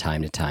neck from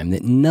time to time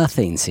that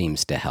nothing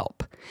seems to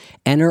help.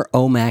 Enter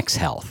Omax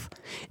Health.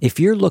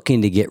 If you're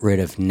looking to get rid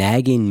of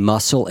nagging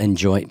muscle and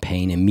joint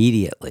pain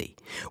immediately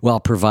while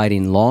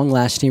providing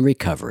long-lasting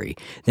recovery,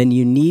 then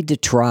you need to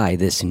try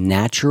this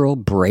natural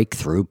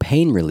breakthrough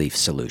pain relief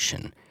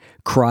solution,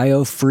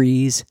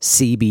 CryoFreeze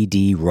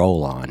CBD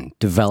Roll-On,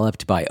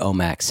 developed by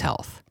Omax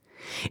Health.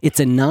 It's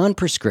a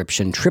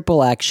non-prescription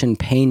triple-action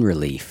pain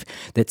relief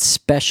that's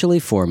specially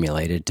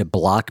formulated to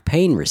block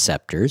pain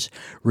receptors,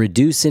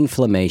 reduce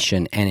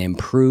inflammation, and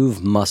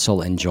improve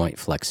muscle and joint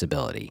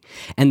flexibility.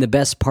 And the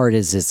best part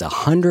is it's a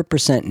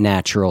 100%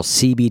 natural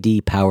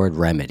CBD-powered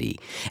remedy,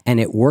 and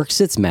it works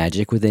its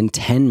magic within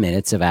 10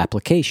 minutes of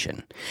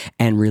application.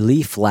 And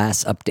relief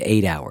lasts up to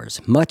 8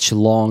 hours, much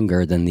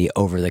longer than the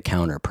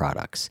over-the-counter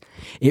products.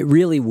 It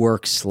really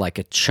works like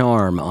a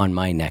charm on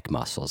my neck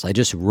muscles. I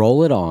just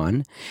roll it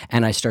on,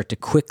 and I start to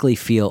quickly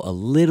feel a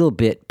little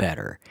bit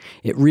better.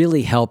 It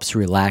really helps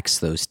relax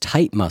those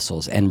tight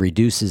muscles and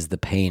reduces the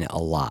pain a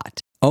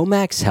lot.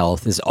 Omax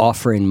Health is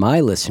offering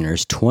my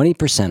listeners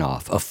 20%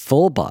 off a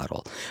full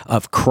bottle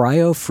of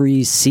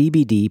CryoFreeze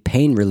CBD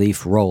Pain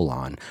Relief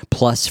Roll-On,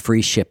 plus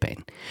free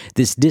shipping.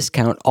 This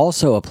discount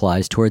also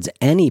applies towards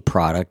any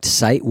product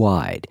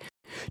site-wide.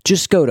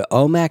 Just go to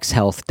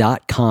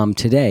omaxhealth.com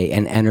today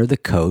and enter the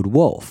code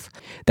WOLF.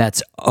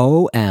 That's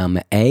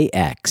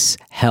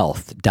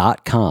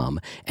omaxhealth.com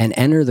and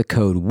enter the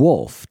code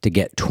WOLF to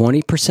get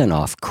 20%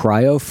 off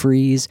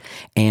CryoFreeze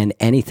and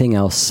anything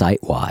else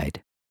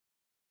site-wide.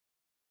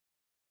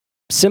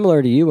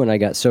 Similar to you, when I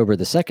got sober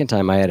the second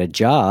time, I had a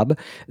job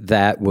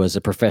that was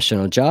a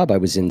professional job. I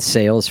was in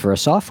sales for a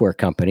software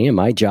company, and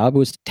my job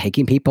was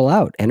taking people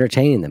out,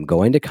 entertaining them,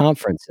 going to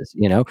conferences,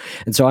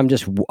 And so I'm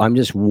just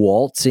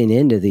waltzing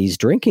into these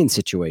drinking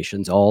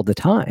situations all the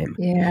time.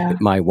 Yeah.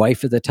 My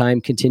wife at the time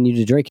continued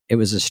to drink. It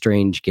was a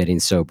strange getting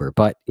sober,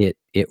 but it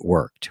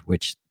worked,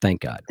 which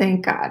thank God.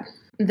 Thank God.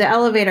 The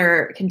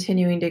elevator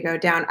continuing to go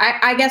down.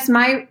 I guess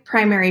my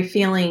primary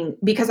feeling,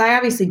 because I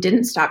obviously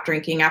didn't stop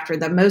drinking after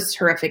the most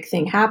horrific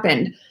thing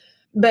happened,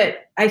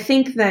 but I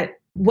think that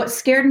what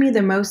scared me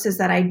the most is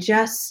that I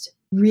just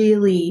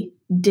really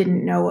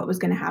didn't know what was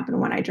going to happen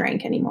when I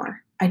drank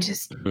anymore. I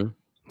just,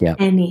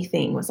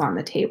 anything was on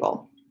the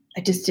table.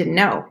 I just didn't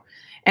know.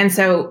 And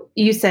so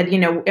you said,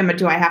 Emma,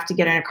 do I have to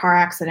get in a car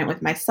accident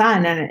with my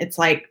son? And it's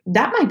like,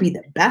 that might be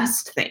the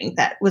best thing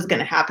that was going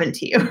to happen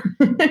to you.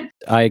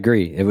 I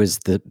agree. It was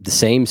the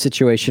same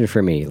situation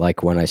for me.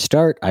 Like when I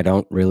start, I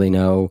don't really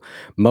know.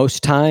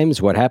 Most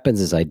times what happens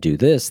is I do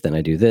this, then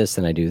I do this,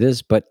 then I do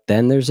this. But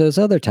then there's those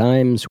other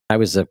times I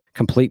was a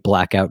complete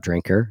blackout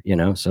drinker,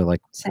 so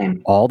like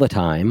Same. all the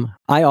time.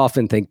 I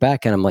often think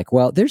back and I'm like,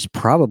 well, there's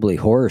probably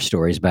horror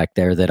stories back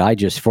there that I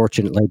just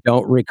fortunately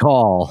don't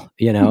recall,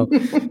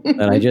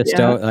 that I just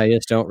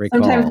don't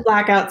recall. Sometimes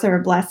blackouts are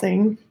a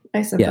blessing,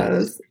 I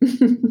suppose. Yes.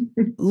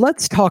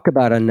 Let's talk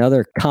about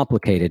another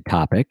complicated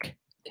topic.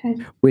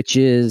 Okay. Which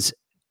is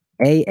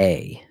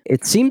AA.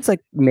 It seems like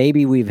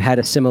maybe we've had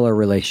a similar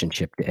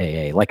relationship to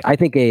AA. Like I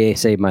think AA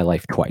saved my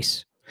life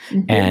twice.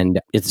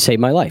 And it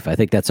saved my life. I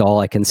think that's all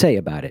I can say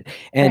about it.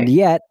 And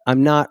yet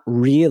I'm not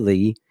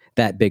really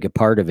that big a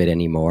part of it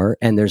anymore.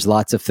 And there's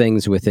lots of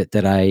things with it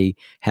that I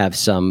have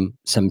some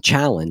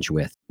challenge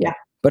with. Yeah.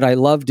 But I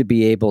love to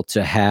be able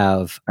to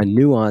have a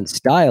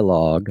nuanced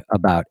dialogue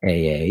about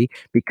AA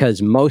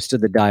because most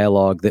of the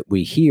dialogue that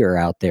we hear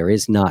out there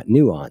is not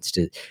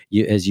nuanced.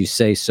 As you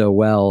say so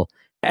well,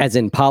 as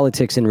in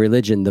politics and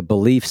religion, the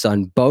beliefs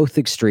on both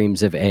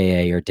extremes of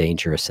AA are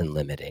dangerous and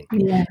limiting.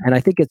 Yeah. And I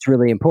think it's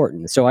really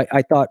important. So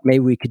I thought maybe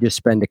we could just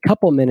spend a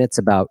couple minutes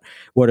about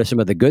what are some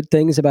of the good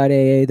things about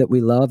AA that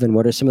we love and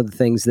what are some of the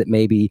things that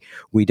maybe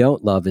we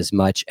don't love as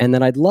much. And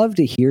then I'd love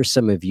to hear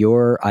some of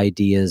your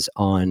ideas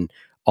on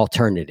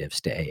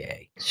alternatives to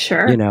AA.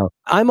 Sure.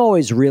 I'm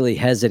always really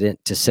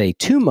hesitant to say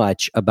too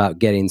much about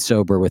getting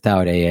sober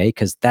without AA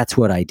because that's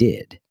what I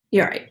did.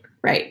 You're right.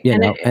 Right.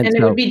 And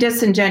it would be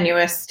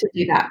disingenuous to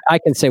do that. I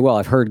can say, well,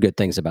 I've heard good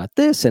things about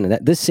this and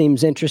that this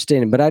seems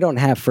interesting, but I don't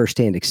have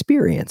firsthand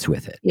experience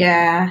with it.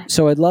 Yeah.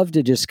 So I'd love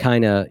to just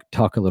kind of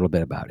talk a little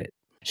bit about it.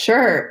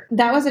 Sure.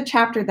 That was a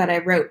chapter that I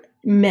wrote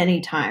many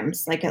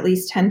times, like at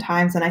least 10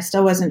 times. And I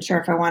still wasn't sure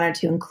if I wanted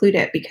to include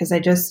it because I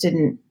just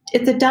didn't.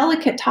 It's a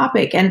delicate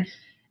topic. And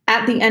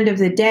at the end of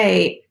the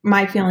day,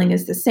 my feeling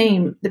is the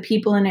same. The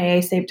people in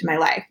AA saved my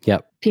life.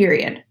 Yep.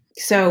 Period.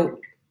 So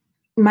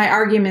my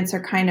arguments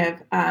are kind of,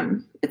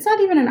 it's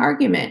not even an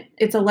argument.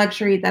 It's a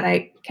luxury that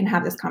I can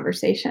have this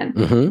conversation.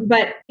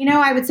 But,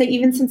 I would say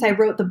even since I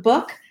wrote the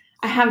book,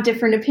 I have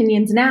different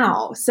opinions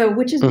now. So,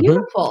 which is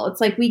beautiful.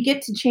 It's like we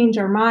get to change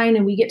our mind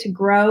and we get to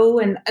grow.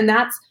 And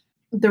that's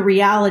the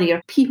reality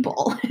of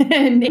people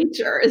and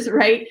nature is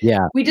right.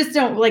 Yeah. We just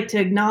don't like to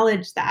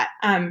acknowledge that.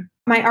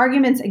 My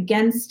arguments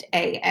against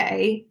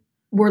AA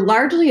were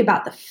largely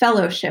about the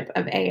fellowship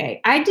of AA.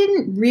 I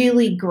didn't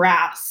really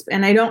grasp,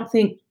 and I don't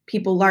think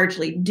people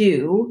largely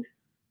do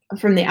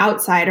from the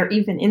outside or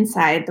even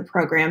inside the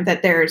program,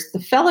 that there's the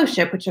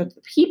fellowship, which are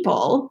the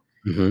people,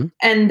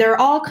 and there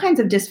are all kinds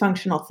of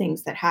dysfunctional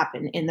things that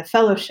happen in the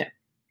fellowship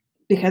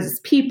because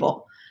it's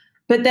people.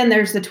 But then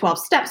there's the 12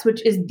 steps,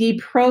 which is the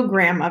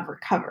program of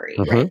recovery,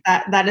 right?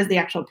 That is the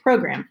actual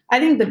program. I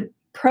think the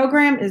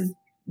program is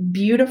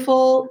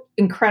beautiful,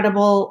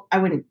 incredible. I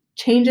wouldn't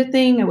change a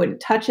thing. I wouldn't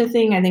touch a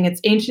thing. I think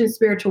it's ancient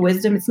spiritual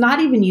wisdom. It's not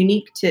even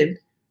unique to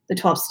the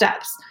 12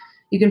 steps.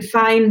 You can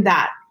find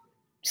that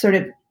sort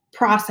of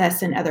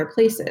process in other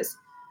places.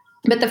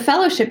 But the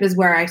fellowship is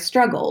where I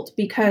struggled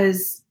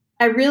because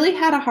I really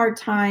had a hard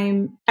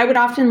time. I would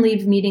often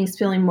leave meetings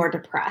feeling more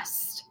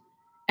depressed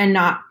and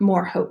not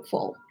more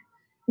hopeful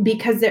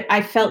because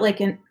I felt like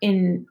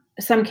in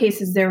some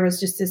cases there was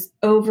just this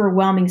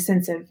overwhelming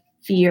sense of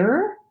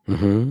fear.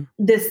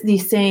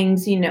 These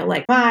things,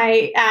 like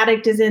my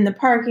addict is in the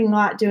parking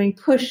lot doing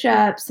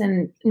push-ups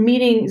and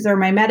meetings are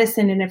my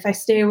medicine. And if I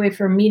stay away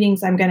from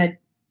meetings, I'm going to,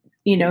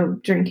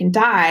 drink and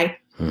die.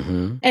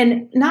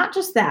 And not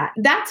just that,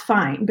 that's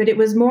fine. But it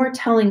was more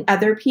telling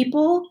other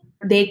people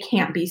they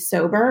can't be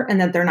sober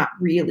and that they're not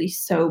really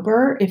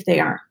sober if they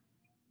aren't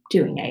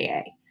doing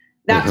AA.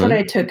 That's what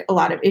I took a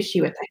lot of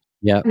issue with.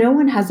 Yeah. No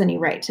one has any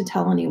right to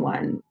tell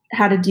anyone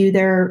how to do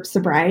their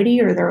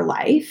sobriety or their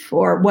life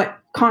or what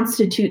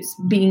constitutes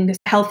being a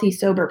healthy,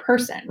 sober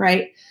person,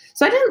 right?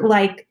 So I didn't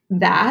like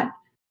that.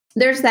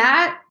 There's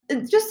that.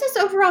 Just this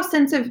overall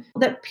sense of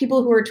that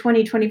people who are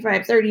 20,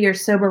 25, 30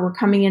 years sober were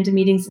coming into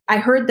meetings. I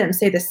heard them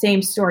say the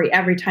same story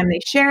every time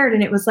they shared.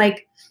 And it was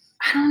like,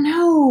 I don't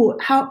know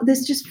how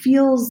this just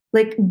feels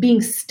like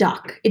being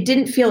stuck. It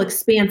didn't feel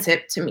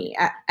expansive to me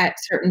at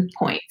certain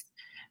points.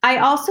 I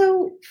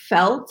also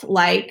felt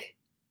like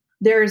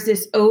there's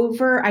this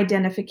over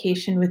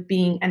identification with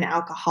being an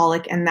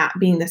alcoholic and that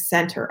being the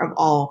center of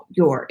all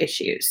your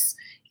issues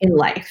in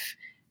life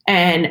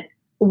and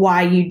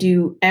why you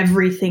do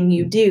everything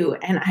you do.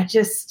 And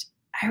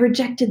I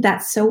rejected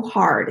that so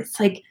hard. It's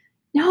like,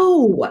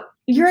 no,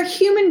 you're a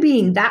human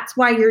being. That's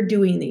why you're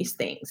doing these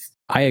things.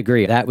 I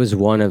agree. That was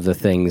one of the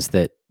things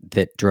that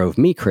drove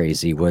me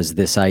crazy was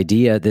this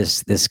idea,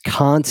 this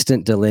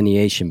constant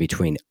delineation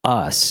between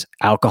us,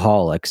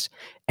 alcoholics,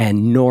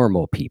 and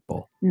normal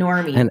people.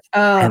 Normie. And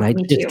I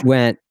just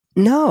went,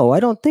 no, I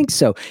don't think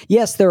so.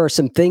 Yes, there are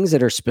some things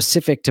that are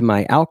specific to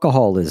my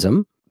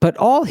alcoholism, but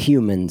all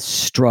humans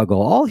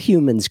struggle. All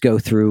humans go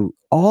through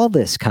all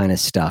this kind of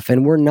stuff,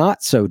 and we're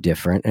not so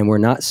different and we're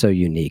not so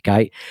unique.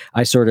 I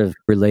sort of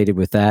related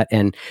with that.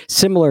 And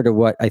similar to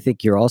what I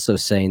think you're also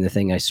saying, the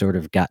thing I sort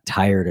of got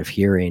tired of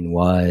hearing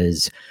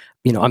was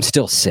I'm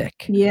still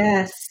sick.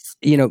 Yes.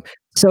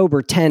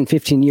 Sober 10,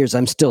 15 years,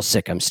 I'm still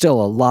sick. I'm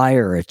still a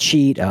liar, a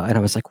cheat. And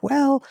I was like,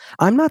 well,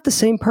 I'm not the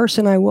same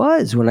person I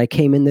was when I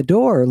came in the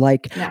door.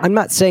 Like, No. I'm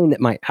not saying that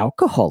my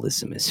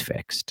alcoholism is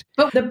fixed.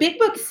 But the big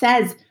book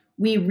says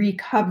we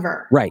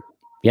recover. Right.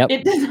 Yep.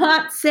 It does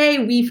not say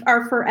we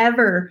are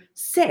forever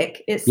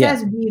sick. It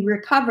says we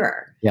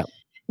recover. Yep.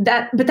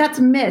 But that's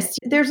missed.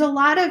 There's a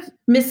lot of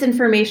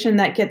misinformation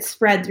that gets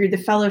spread through the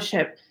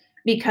fellowship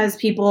because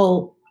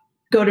people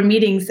go to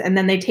meetings and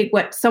then they take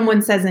what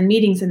someone says in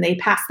meetings and they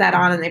pass that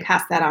on and they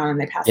pass that on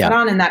and they pass that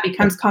on, and that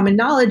becomes common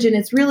knowledge, and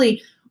it's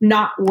really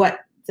not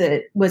what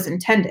was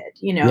intended,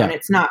 and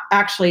it's not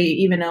actually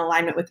even in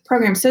alignment with the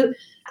program. So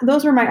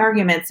those were my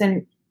arguments.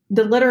 And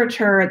the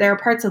literature, there are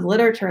parts of the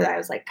literature that I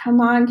was like, come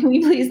on, can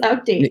we please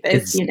update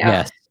this?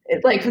 Yes.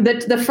 Like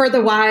the For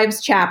the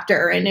Wives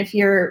chapter. And if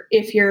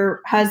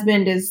your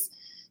husband is,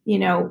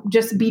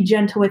 just be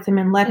gentle with him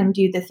and let him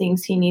do the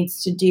things he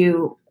needs to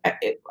do,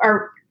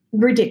 are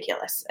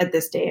ridiculous at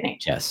this day and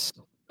age. Yes.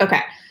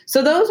 Okay.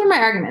 So those are my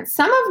arguments.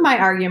 Some of my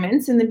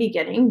arguments in the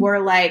beginning were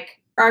like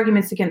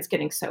arguments against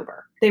getting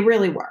sober. They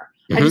really were.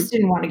 I just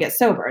didn't want to get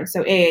sober. And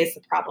so AA is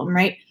the problem,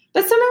 right?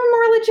 But some of them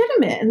were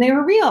legitimate and they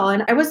were real.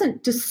 And I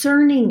wasn't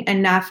discerning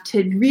enough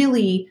to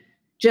really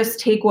just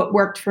take what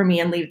worked for me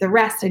and leave the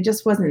rest. I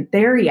just wasn't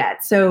there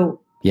yet.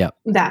 So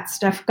that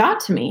stuff got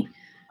to me.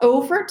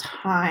 Over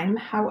time,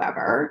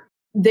 however,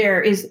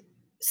 there is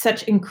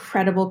such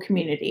incredible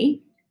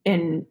community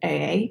in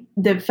AA.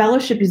 The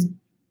fellowship is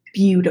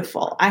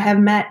beautiful. I have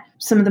met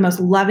some of the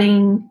most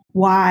loving,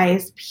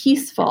 wise,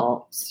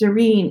 peaceful,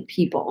 serene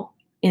people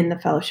in the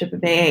fellowship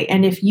of AA.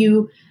 And if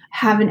you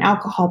have an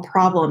alcohol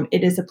problem,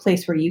 it is a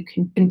place where you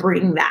can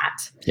bring that.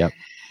 Yep.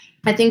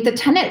 I think the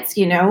tenets,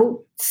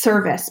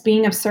 service,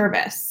 being of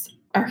service,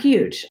 are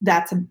huge.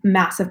 That's a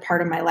massive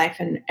part of my life.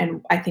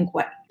 And I think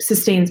what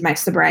sustains my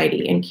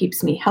sobriety and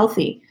keeps me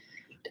healthy.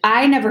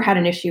 I never had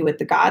an issue with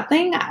the God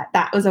thing.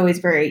 That was always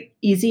very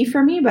easy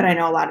for me, but I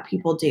know a lot of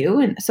people do.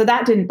 And so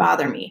that didn't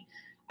bother me.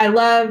 I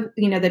love,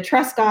 the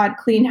trust God,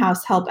 clean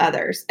house, help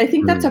others. I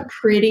think that's a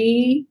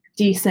pretty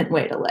decent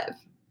way to live.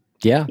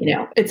 Yeah.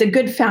 It's a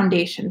good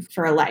foundation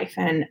for a life.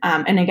 And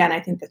again,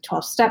 I think the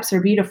 12 steps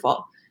are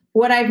beautiful.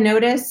 What I've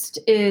noticed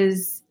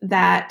is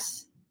that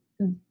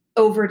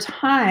over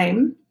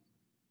time,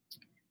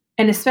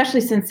 and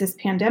especially since this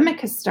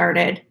pandemic has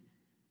started,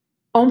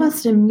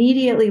 almost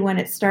immediately when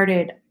it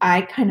started,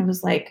 I kind of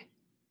was like,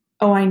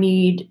 oh, I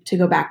need to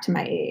go back to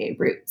my AA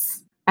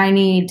roots. I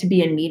need to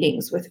be in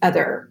meetings with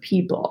other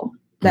people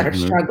that are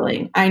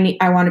struggling.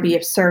 I want to be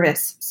of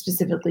service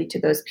specifically to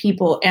those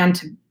people,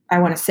 and I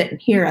want to sit and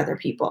hear other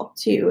people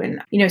too.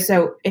 And,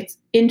 so it's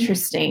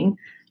interesting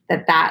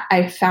that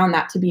I found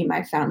that to be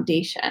my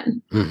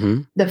foundation,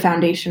 the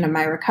foundation of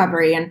my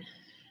recovery. And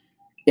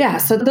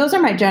so those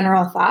are my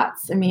general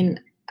thoughts. I mean,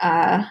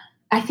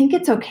 I think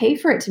it's okay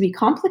for it to be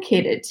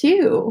complicated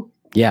too.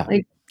 Yeah.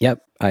 Yep.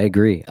 I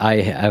agree. I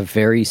have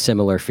very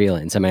similar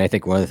feelings. I mean, I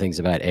think one of the things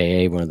about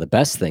AA, one of the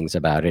best things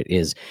about it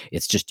is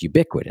it's just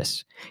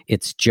ubiquitous.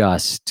 It's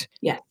just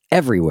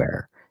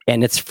everywhere,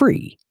 and it's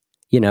free,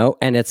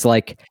 and it's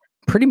like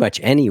pretty much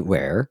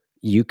anywhere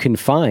you can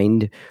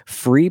find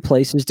free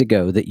places to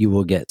go that you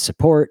will get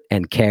support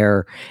and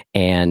care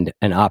and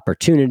an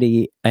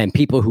opportunity and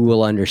people who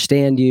will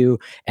understand you.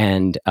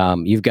 And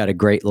you've got a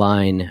great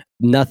line.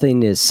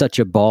 Nothing is such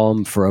a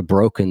balm for a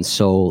broken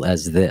soul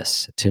as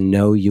this, to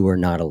know you are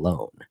not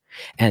alone.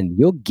 And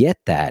you'll get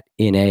that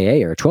in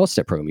AA or a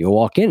 12-step program. You'll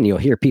walk in and you'll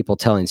hear people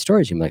telling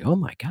stories. You're like, oh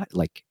my God,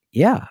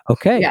 yeah,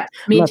 okay. Yeah,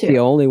 I'm not too. the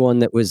only one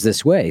that was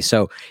this way.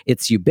 So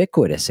it's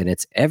ubiquitous and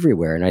it's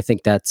everywhere. And I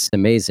think that's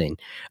amazing.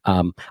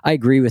 I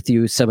agree with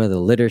you. Some of the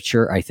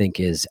literature I think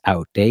is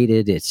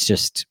outdated. It's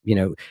just,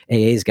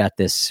 AA's got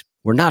this,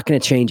 we're not going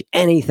to change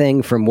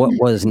anything from what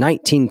was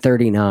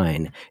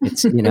 1939.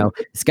 It's,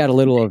 it's got a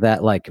little of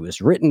that, like it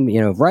was written,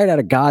 right out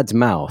of God's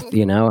mouth,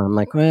 I'm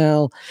like,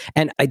 well,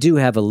 and I do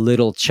have a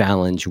little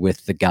challenge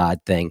with the God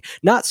thing.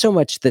 Not so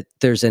much that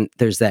there's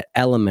that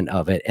element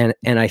of it.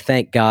 And I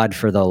thank God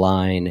for the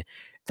line,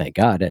 thank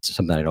God, it's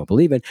something I don't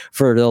believe in,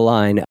 for the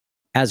line,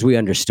 as we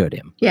understood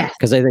him. Yeah.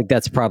 Because I think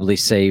that's probably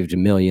saved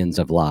millions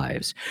of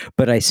lives.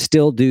 But I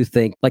still do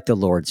think, like the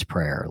Lord's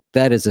Prayer,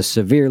 that is a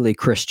severely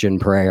Christian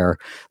prayer.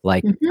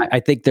 Like,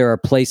 I think there are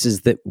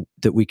places that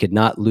we could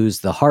not lose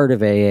the heart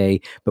of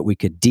AA, but we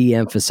could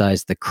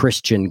de-emphasize the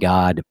Christian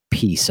God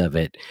piece of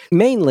it,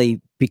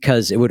 mainly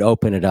because it would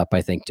open it up,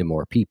 I think, to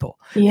more people.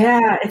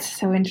 Yeah, it's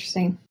so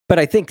interesting. But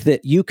I think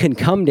that you can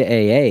come to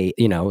AA,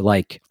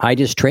 like I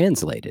just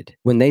translated.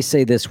 When they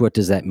say this, what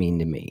does that mean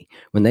to me?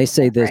 When they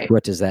say this,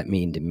 what does that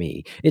mean to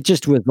me? It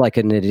just was like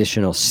an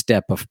additional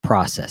step of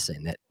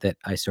processing that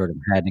I sort of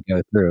had to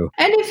go through.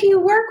 And if you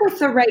work with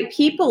the right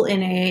people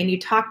in AA and you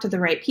talk to the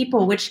right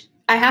people, which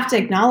I have to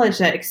acknowledge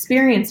that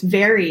experience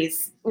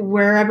varies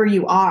wherever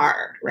you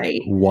are,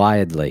 right?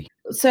 Widely.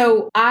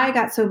 So I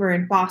got sober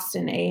in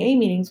Boston AA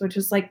meetings, which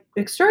was like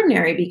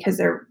extraordinary because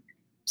there are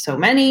so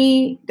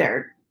many,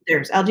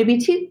 there's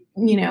LGBT,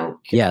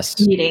 yes,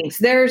 meetings.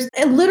 There's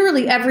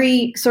literally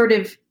every sort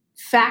of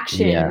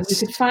faction. Yes.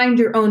 You could find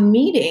your own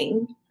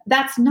meeting.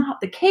 That's not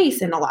the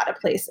case in a lot of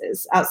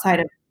places outside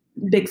of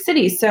big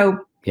cities. So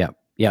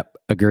Yep.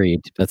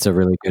 Agreed. That's a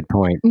really good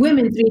point.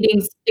 women's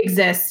meetings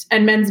exist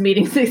and men's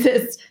meetings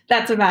exist.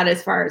 That's about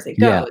as far as it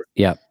goes.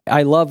 Yeah.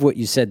 I love what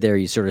you said there.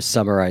 You sort of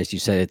summarized. You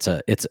said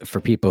it's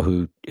for people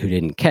who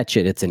didn't catch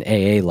it. It's an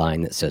AA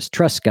line that says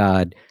trust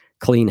God,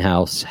 clean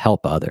house,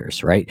 help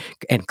others, right?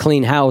 And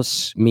clean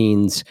house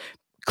means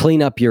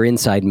clean up your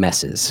inside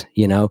messes,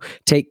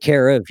 take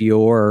care of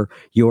your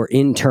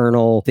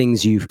internal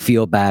things you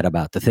feel bad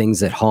about, the things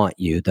that haunt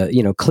you,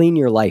 clean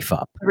your life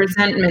up. The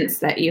resentments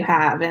that you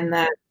have and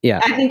I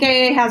think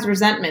AA has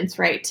resentments,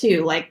 right,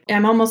 too. Like,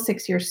 I'm almost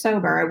 6 years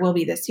sober. I will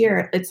be this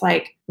year. It's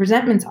like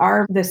resentments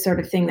are the sort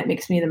of thing that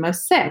makes me the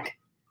most sick,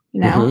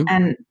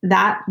 and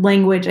that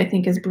language I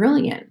think is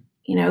brilliant,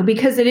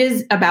 because it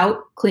is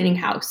about cleaning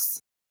house.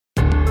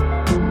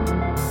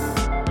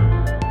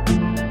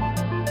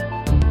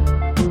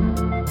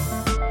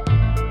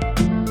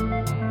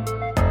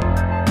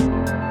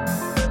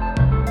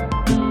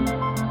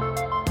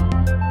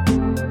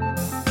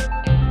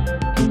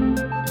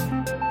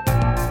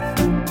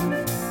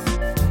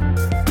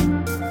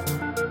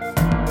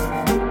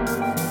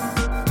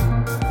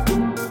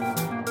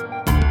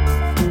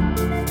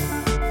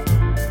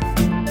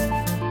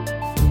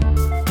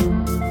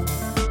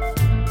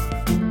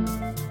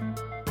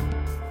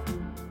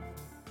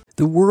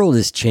 The world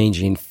is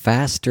changing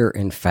faster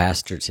and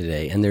faster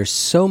today, and there's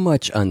so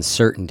much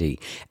uncertainty.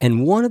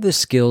 And one of the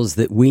skills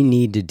that we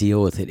need to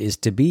deal with it is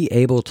to be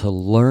able to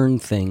learn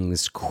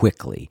things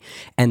quickly.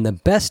 And the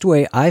best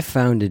way I've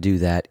found to do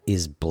that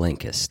is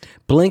Blinkist.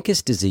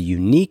 Blinkist is a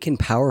unique and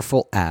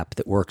powerful app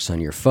that works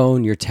on your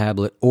phone, your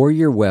tablet, or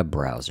your web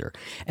browser.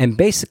 And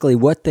basically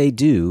what they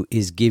do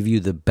is give you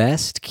the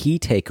best key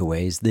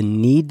takeaways, the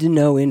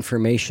need-to-know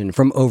information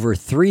from over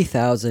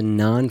 3,000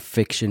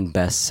 nonfiction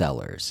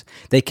bestsellers.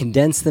 They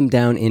condense them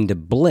down into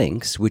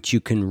blinks, which you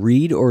can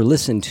read or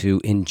listen to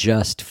in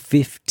just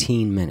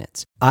 15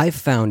 minutes. I've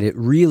found it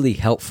really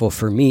helpful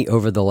for me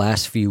over the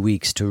last few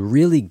weeks to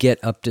really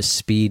get up to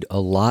speed a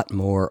lot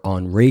more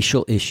on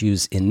racial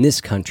issues in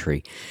this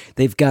country.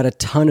 They've got a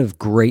ton of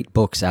great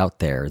books out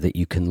there that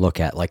you can look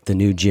at, like The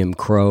New Jim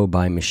Crow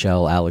by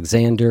Michelle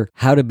Alexander,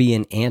 How to Be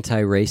an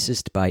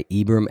Anti-Racist by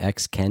Ibram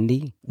X.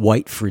 Kendi,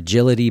 White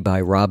Fragility by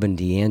Robin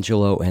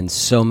DiAngelo, and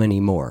so many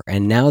more.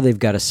 And now they've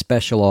got a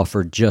special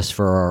offer just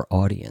for our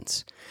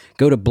audience.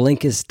 Go to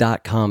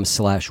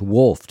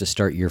Blinkist.com/wolf to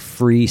start your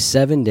free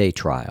 7-day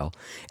trial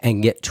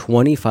and get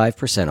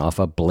 25% off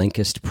a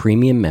Blinkist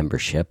premium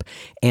membership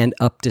and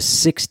up to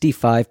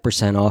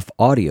 65% off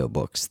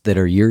audiobooks that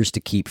are yours to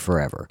keep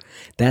forever.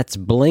 That's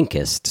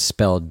Blinkist,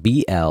 spelled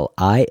Blinkist,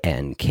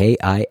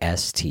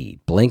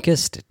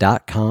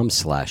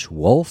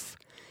 Blinkist.com/wolf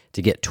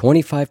to get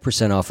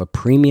 25% off a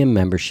premium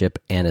membership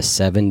and a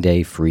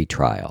 7-day free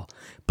trial.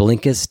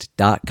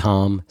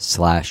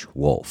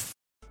 Blinkist.com/wolf.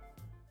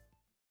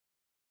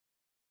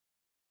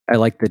 I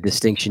like the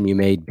distinction you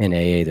made in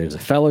AA. There's a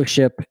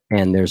fellowship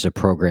and there's a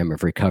program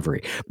of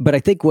recovery. But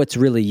I think what's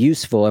really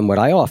useful and what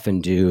I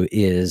often do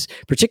is,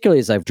 particularly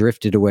as I've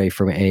drifted away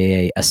from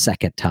AA a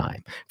second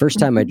time. First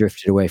time I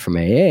drifted away from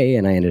AA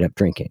and I ended up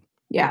drinking.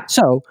 Yeah.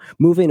 So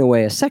moving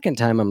away a second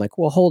time, I'm like,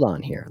 well, hold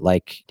on here.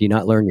 Like, do you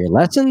not learn your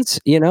lessons?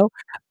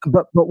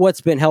 But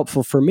what's been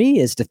helpful for me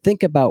is to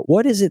think about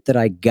what is it that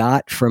I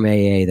got from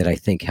AA that I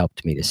think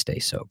helped me to stay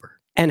sober?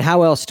 And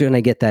how else do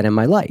I get that in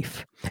my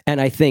life? And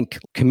I think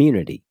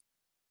community.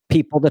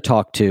 People to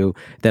talk to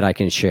that I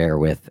can share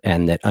with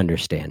and that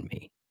understand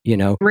me,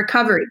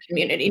 Recovery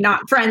community,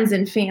 not friends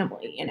and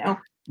family,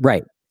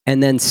 Right.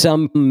 And then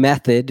some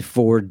method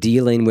for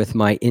dealing with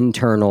my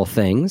internal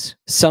things,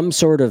 some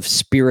sort of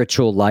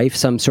spiritual life,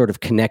 some sort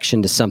of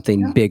connection to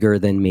something bigger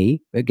than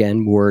me.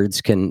 Again,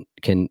 words can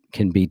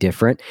be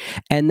different.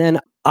 And then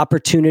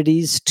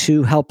opportunities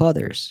to help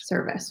others.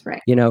 Service,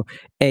 right.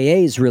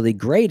 AA is really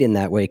great in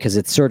that way because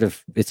it's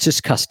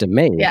just custom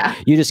made. Yeah.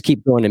 You just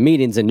keep going to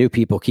meetings and new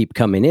people keep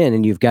coming in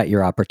and you've got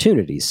your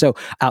opportunities. So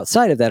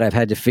outside of that, I've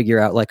had to figure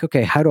out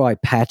okay, how do I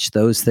patch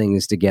those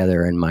things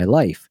together in my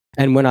life?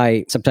 And when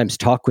I sometimes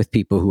talk with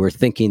people who are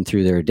thinking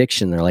through their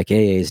addiction, they're like,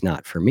 AA is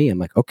not for me. I'm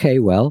like, okay,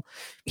 well,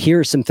 here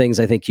are some things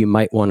I think you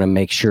might want to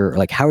make sure,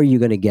 how are you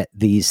going to get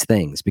these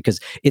things? Because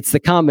it's the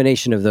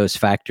combination of those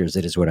factors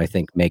that is what I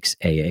think makes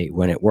AA,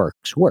 when it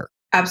works, work.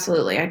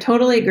 Absolutely. I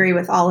totally agree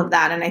with all of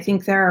that. And I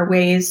think there are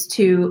ways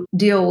to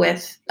deal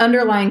with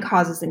underlying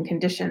causes and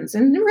conditions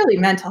and really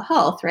mental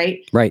health,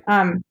 right? Right.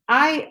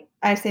 I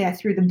say I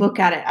threw the book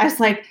at it. I was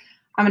like,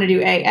 I'm going to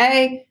do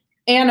AA.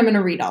 And I'm going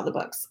to read all the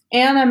books,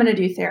 and I'm going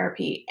to do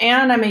therapy,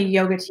 and I'm a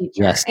yoga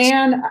teacher, yes.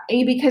 And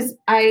because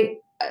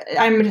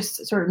I'm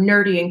just sort of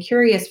nerdy and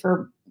curious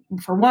for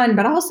one,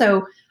 but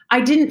also I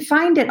didn't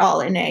find it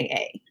all in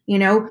AA.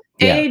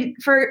 AA,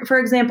 for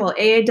example,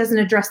 AA doesn't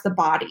address the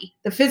body,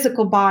 the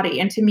physical body,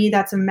 and to me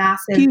that's a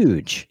massive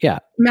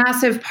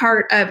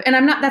part of.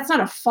 And that's not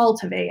a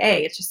fault of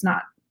AA. It's just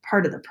not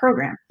part of the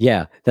program.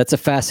 Yeah, that's a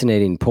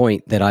fascinating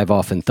point that I've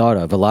often thought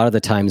of. A lot of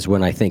the times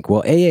when I think,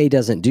 well, AA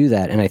doesn't do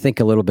that, and I think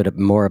a little bit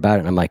more about it,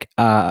 and I'm like,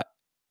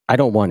 I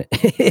don't want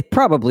it. It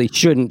probably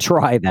shouldn't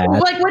try that.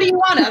 Like, what do you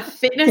want? A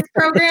fitness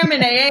program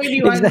in AA? Do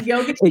you want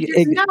yoga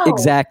teachers? No.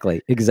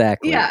 Exactly.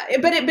 Yeah,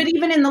 but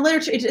even in the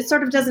literature, it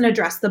sort of doesn't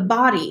address the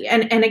body.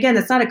 And again,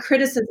 it's not a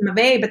criticism of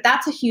AA, but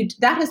that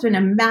has been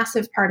a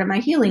massive part of my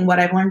healing. What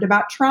I've learned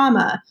about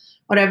trauma,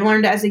 what I've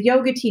learned as a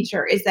yoga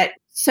teacher is that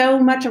so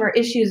much of our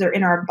issues are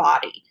in our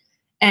body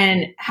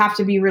and have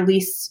to be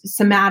released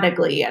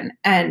somatically.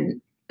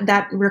 And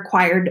that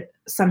required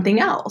something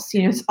else.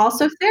 It's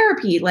also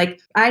therapy. Like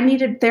I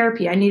needed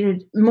therapy. I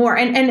needed more.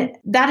 And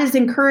that is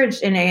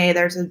encouraged in AA.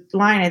 There's a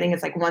line, I think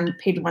it's like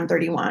page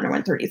 131 or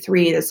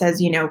 133 that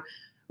says,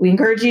 we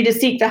encourage you to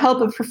seek the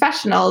help of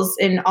professionals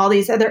in all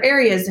these other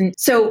areas. And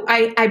so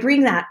I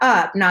bring that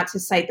up, not to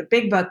cite the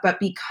big book, but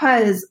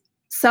because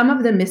some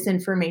of the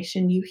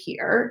misinformation you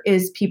hear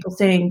is people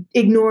saying,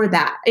 ignore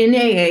that. In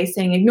AA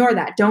saying, ignore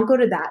that. Don't go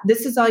to that.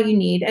 This is all you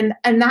need.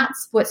 And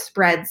that's what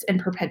spreads and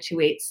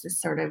perpetuates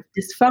this sort of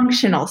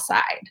dysfunctional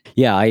side.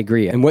 Yeah, I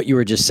agree. And what you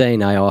were just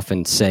saying, I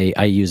often say,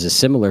 I use a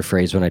similar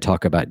phrase when I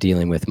talk about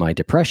dealing with my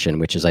depression,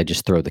 which is I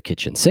just throw the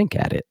kitchen sink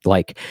at it.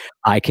 Like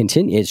I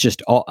continue. It's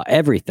just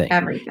everything.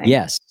 Everything.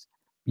 Yes.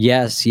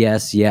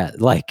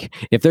 Like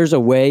if there's a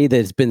way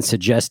that's been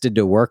suggested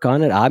to work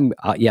on it,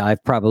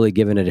 I've probably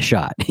given it a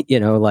shot,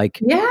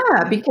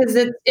 because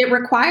it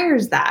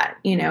requires that,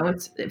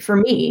 it's for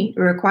me, it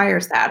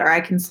requires that, or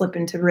I can slip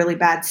into really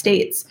bad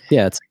states.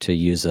 Yeah. It's, to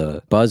use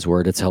a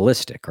buzzword, it's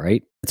holistic,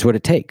 right? It's what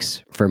it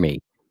takes for me,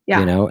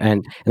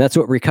 and that's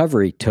what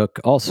recovery took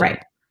also. Right.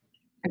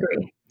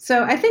 Agree.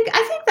 So I think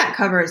that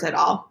covers it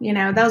all.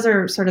 Those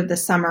are sort of the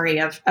summary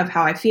of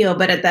how I feel.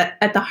 But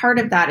at the heart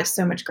of that is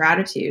so much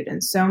gratitude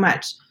and so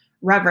much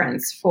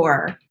reverence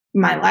for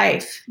my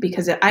life,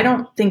 because I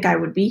don't think I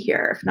would be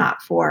here if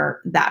not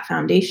for that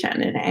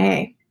foundation in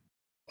AA.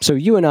 So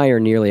you and I are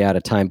nearly out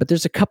of time, but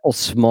there's a couple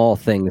small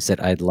things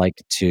that I'd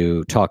like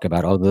to talk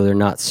about, although they're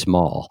not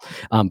small.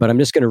 But I'm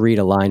just going to read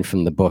a line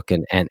from the book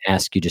and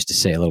ask you just to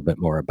say a little bit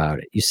more about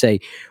it. You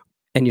say,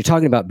 and you're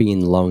talking about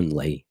being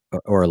lonely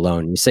or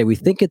alone. You say, we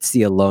think it's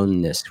the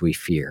aloneness we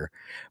fear,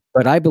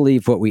 but I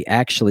believe what we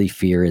actually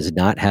fear is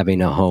not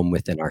having a home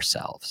within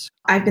ourselves.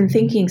 I've been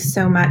thinking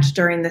so much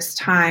during this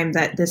time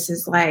that this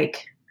is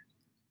like,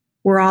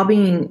 we're all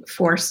being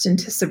forced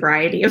into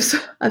sobriety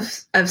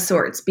of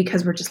sorts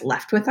because we're just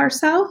left with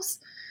ourselves.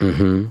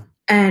 Mm-hmm.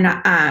 And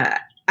I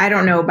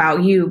don't know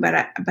about you, but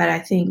I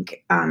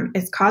think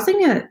it's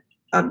causing a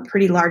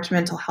pretty large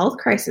mental health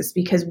crisis,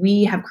 because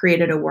we have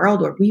created a world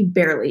where we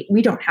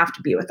don't have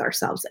to be with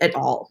ourselves at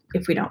all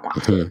if we don't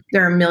want to. Mm-hmm.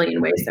 There are a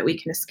million ways that we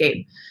can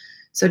escape.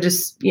 So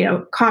just,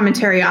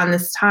 commentary on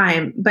this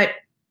time. But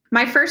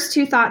my first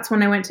two thoughts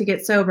when I went to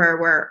get sober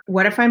were,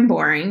 what if I'm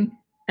boring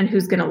and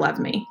who's going to love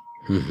me?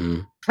 Mm-hmm.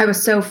 I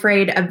was so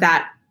afraid of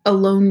that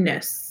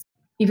aloneness,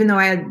 even though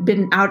I had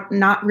been out,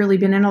 not really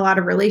been in a lot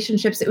of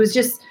relationships. It was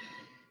just,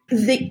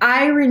 the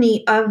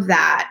irony of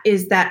that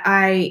is that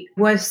I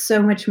was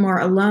so much more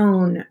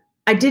alone.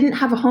 I didn't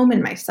have a home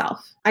in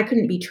myself. I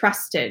couldn't be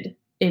trusted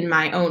in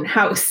my own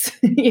house.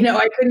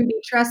 I couldn't be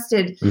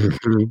trusted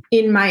Mm-hmm.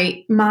 in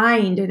my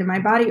mind and in my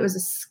body. It was a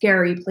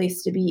scary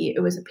place to be. It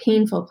was a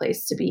painful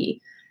place to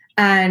be.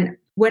 And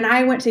when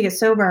I went to get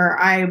sober,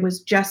 I was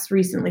just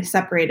recently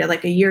separated,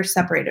 like a year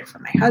separated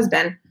from my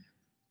husband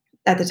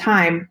at the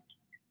time.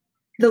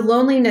 The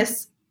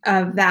loneliness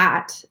of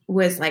that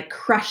was like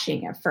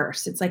crushing at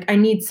first. It's like, I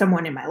need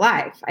someone in my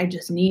life. I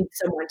just need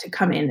someone to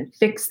come in and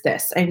fix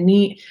this. And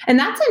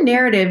that's a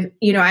narrative,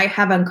 I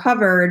have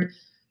uncovered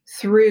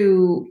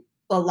through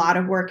a lot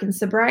of work in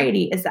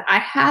sobriety, is that I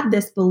had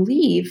this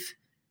belief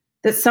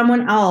that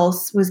someone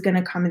else was going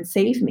to come and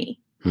save me.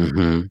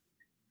 Mm-hmm.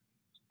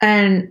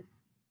 And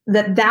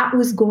that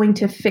was going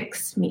to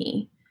fix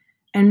me.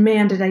 And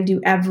man, did I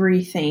do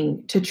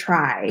everything to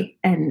try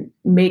and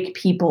make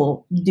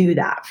people do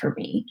that for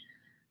me.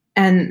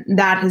 And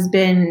that has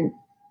been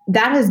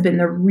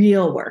the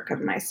real work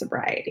of my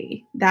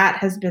sobriety. That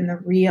has been the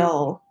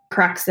real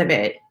crux of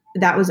it.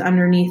 That was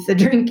underneath the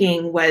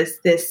drinking, was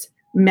this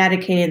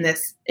medicating,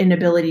 this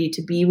inability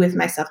to be with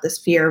myself, this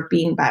fear of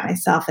being by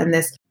myself, and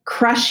this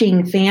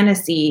crushing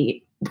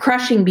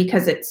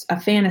because it's a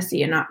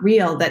fantasy and not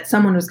real, that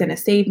someone was going to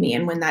save me.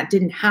 And when that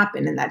didn't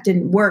happen and that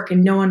didn't work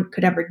and no one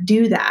could ever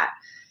do that,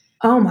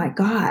 oh my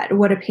God,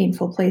 what a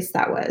painful place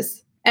that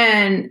was.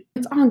 And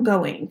it's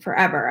ongoing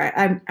forever.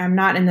 I'm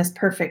not in this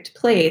perfect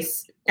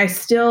place. I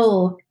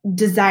still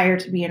desire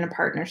to be in a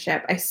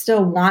partnership. I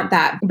still want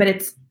that, but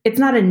it's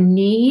not a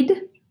need.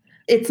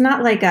 It's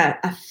not like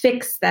a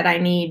fix that I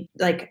need,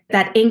 like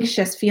that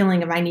anxious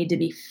feeling of I need to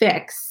be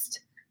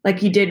fixed,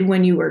 like you did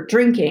when you were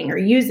drinking or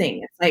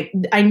using. It's like,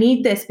 I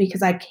need this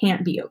because I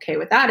can't be okay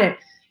without it.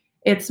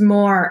 It's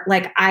more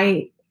like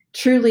I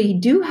truly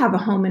do have a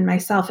home in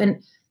myself.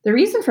 And the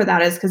reason for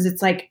that is because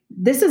it's like,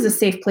 this is a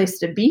safe place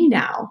to be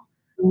now.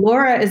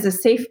 Laura is a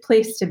safe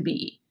place to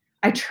be.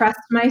 I trust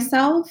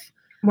myself.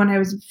 When I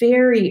was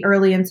very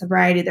early in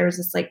sobriety, there was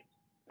this like,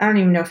 I don't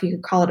even know if you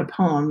could call it a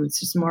poem. It's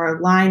just more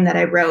a line that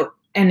I wrote.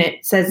 And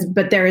it says,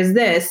 but there is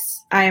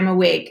this, I am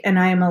awake and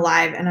I am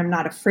alive and I'm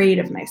not afraid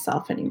of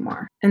myself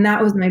anymore. And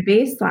that was my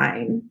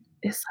baseline.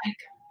 It's like,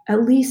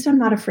 at least I'm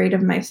not afraid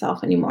of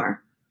myself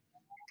anymore.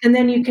 And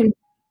then you can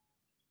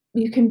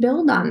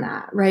build on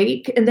that,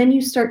 right? And then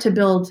you start to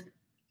build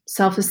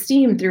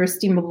self-esteem through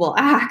esteemable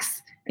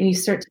acts, and you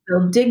start to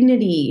build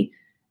dignity.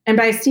 And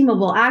by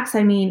esteemable acts,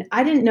 I mean,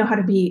 I didn't know how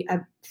to be a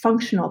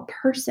functional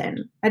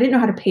person. I didn't know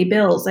how to pay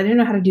bills. I didn't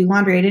know how to do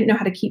laundry. I didn't know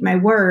how to keep my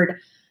word.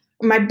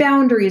 My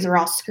boundaries are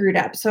all screwed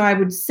up. So I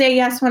would say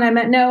yes when I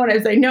meant no, and I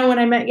would say no when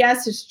I meant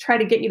yes, just try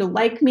to get you to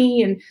like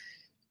me and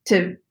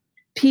to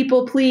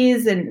people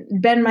please and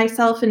bend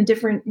myself in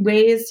different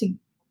ways to,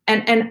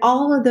 and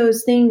all of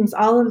those things,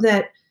 all of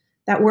that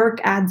work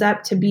adds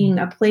up to being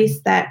a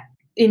place that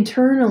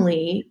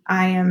internally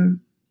I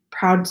am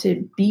proud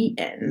to be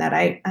in, that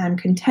I'm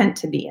content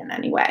to be in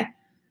anyway.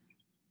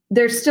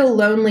 There's still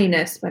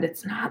loneliness, but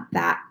it's not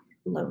that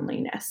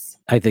loneliness.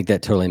 I think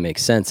that totally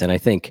makes sense. And I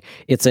think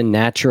it's a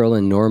natural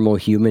and normal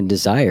human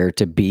desire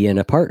to be in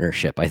a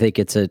partnership. I think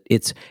it's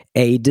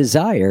a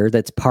desire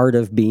that's part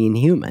of being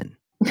human.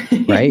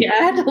 Right? Yeah, I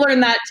had to learn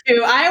that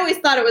too. I always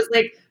thought it was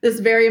like this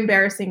very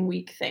embarrassing,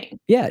 weak thing.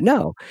 Yeah,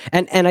 no.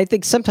 And I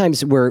think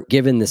sometimes we're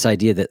given this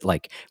idea that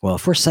like, well,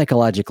 if we're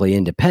psychologically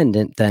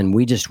independent, then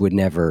we just would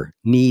never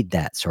need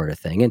that sort of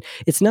thing. And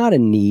it's not a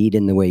need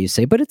in the way you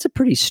say, but it's a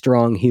pretty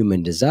strong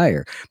human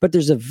desire. But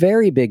there's a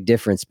very big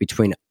difference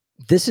between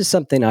this is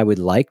something I would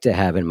like to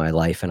have in my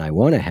life and I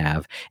want to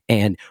have,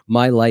 and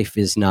my life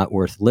is not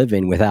worth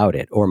living without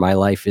it, or my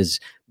life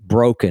is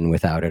broken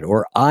without it,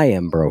 or I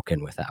am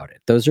broken without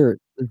it. Those are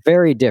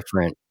very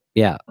different.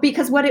 Yeah.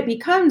 Because what it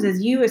becomes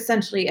is you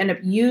essentially end up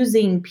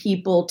using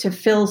people to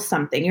fill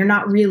something. You're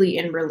not really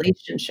in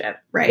relationship,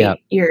 right? Yeah.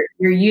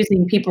 You're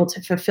using people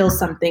to fulfill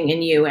something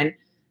in you. And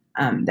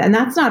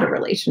that's not a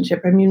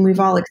relationship. I mean, we've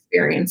all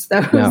experienced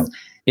those. No.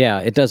 Yeah,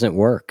 it doesn't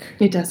work.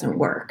 It doesn't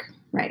work.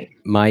 Right.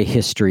 My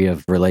history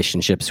of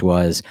relationships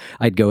was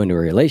I'd go into a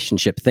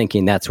relationship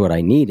thinking that's what I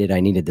needed. I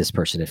needed this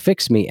person to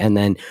fix me. And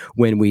then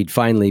when we'd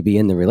finally be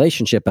in the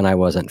relationship and I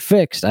wasn't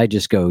fixed, I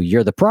just go,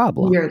 you're the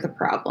problem. You're the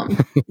problem.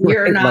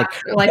 You're Right? not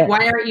like,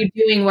 why aren't you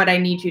doing what I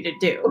need you to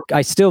do?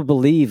 I still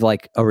believe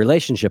like a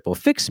relationship will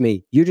fix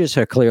me. You just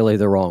are clearly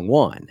the wrong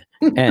one.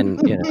 And,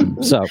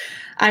 so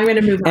I'm going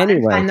to move on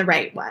and find the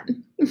right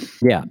one.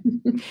 Yeah.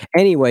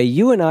 Anyway,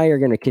 you and I are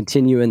going to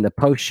continue in the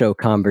post-show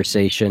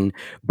conversation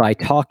by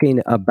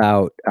talking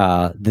about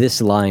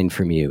this line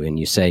from you. And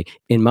you say,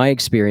 in my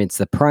experience,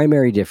 the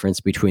primary difference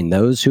between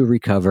those who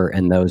recover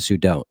and those who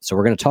don't. So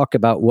we're going to talk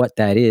about what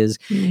that is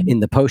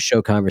in the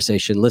post-show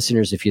conversation.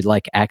 Listeners, if you'd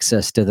like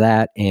access to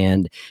that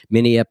and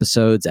mini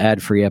episodes,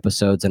 ad-free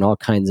episodes, and all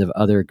kinds of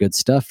other good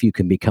stuff, you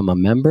can become a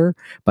member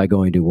by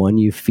going to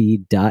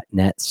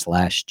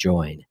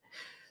oneyoufeed.net/join.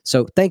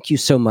 So thank you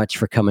so much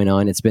for coming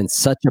on. It's been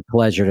such a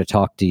pleasure to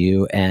talk to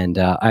you, and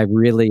I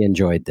really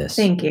enjoyed this.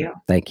 Thank you.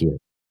 Thank you.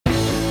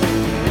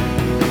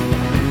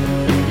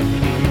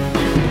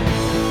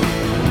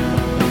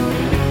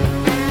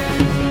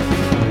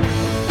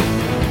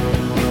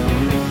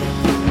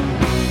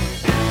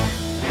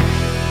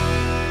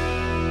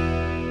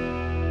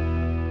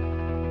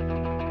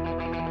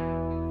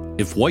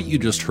 If what you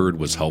just heard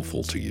was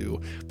helpful to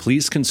you,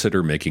 please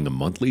consider making a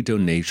monthly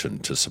donation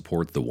to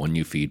support the One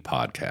You Feed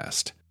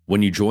podcast.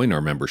 When you join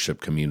our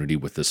membership community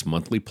with this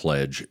monthly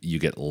pledge, you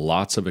get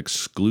lots of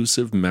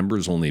exclusive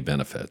members-only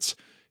benefits.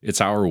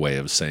 It's our way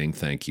of saying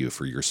thank you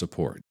for your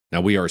support.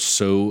 Now, we are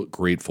so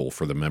grateful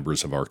for the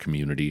members of our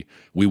community.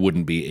 We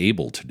wouldn't be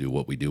able to do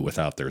what we do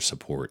without their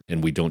support,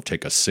 and we don't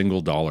take a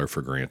single dollar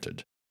for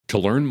granted. To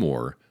learn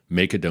more,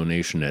 make a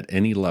donation at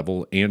any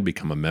level, and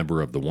become a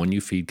member of the One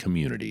You Feed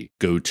community,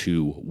 go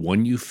to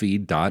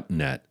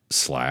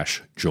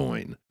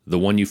oneyoufeed.net/join. The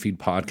One You Feed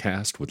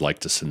podcast would like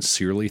to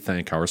sincerely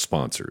thank our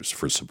sponsors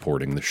for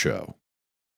supporting the show.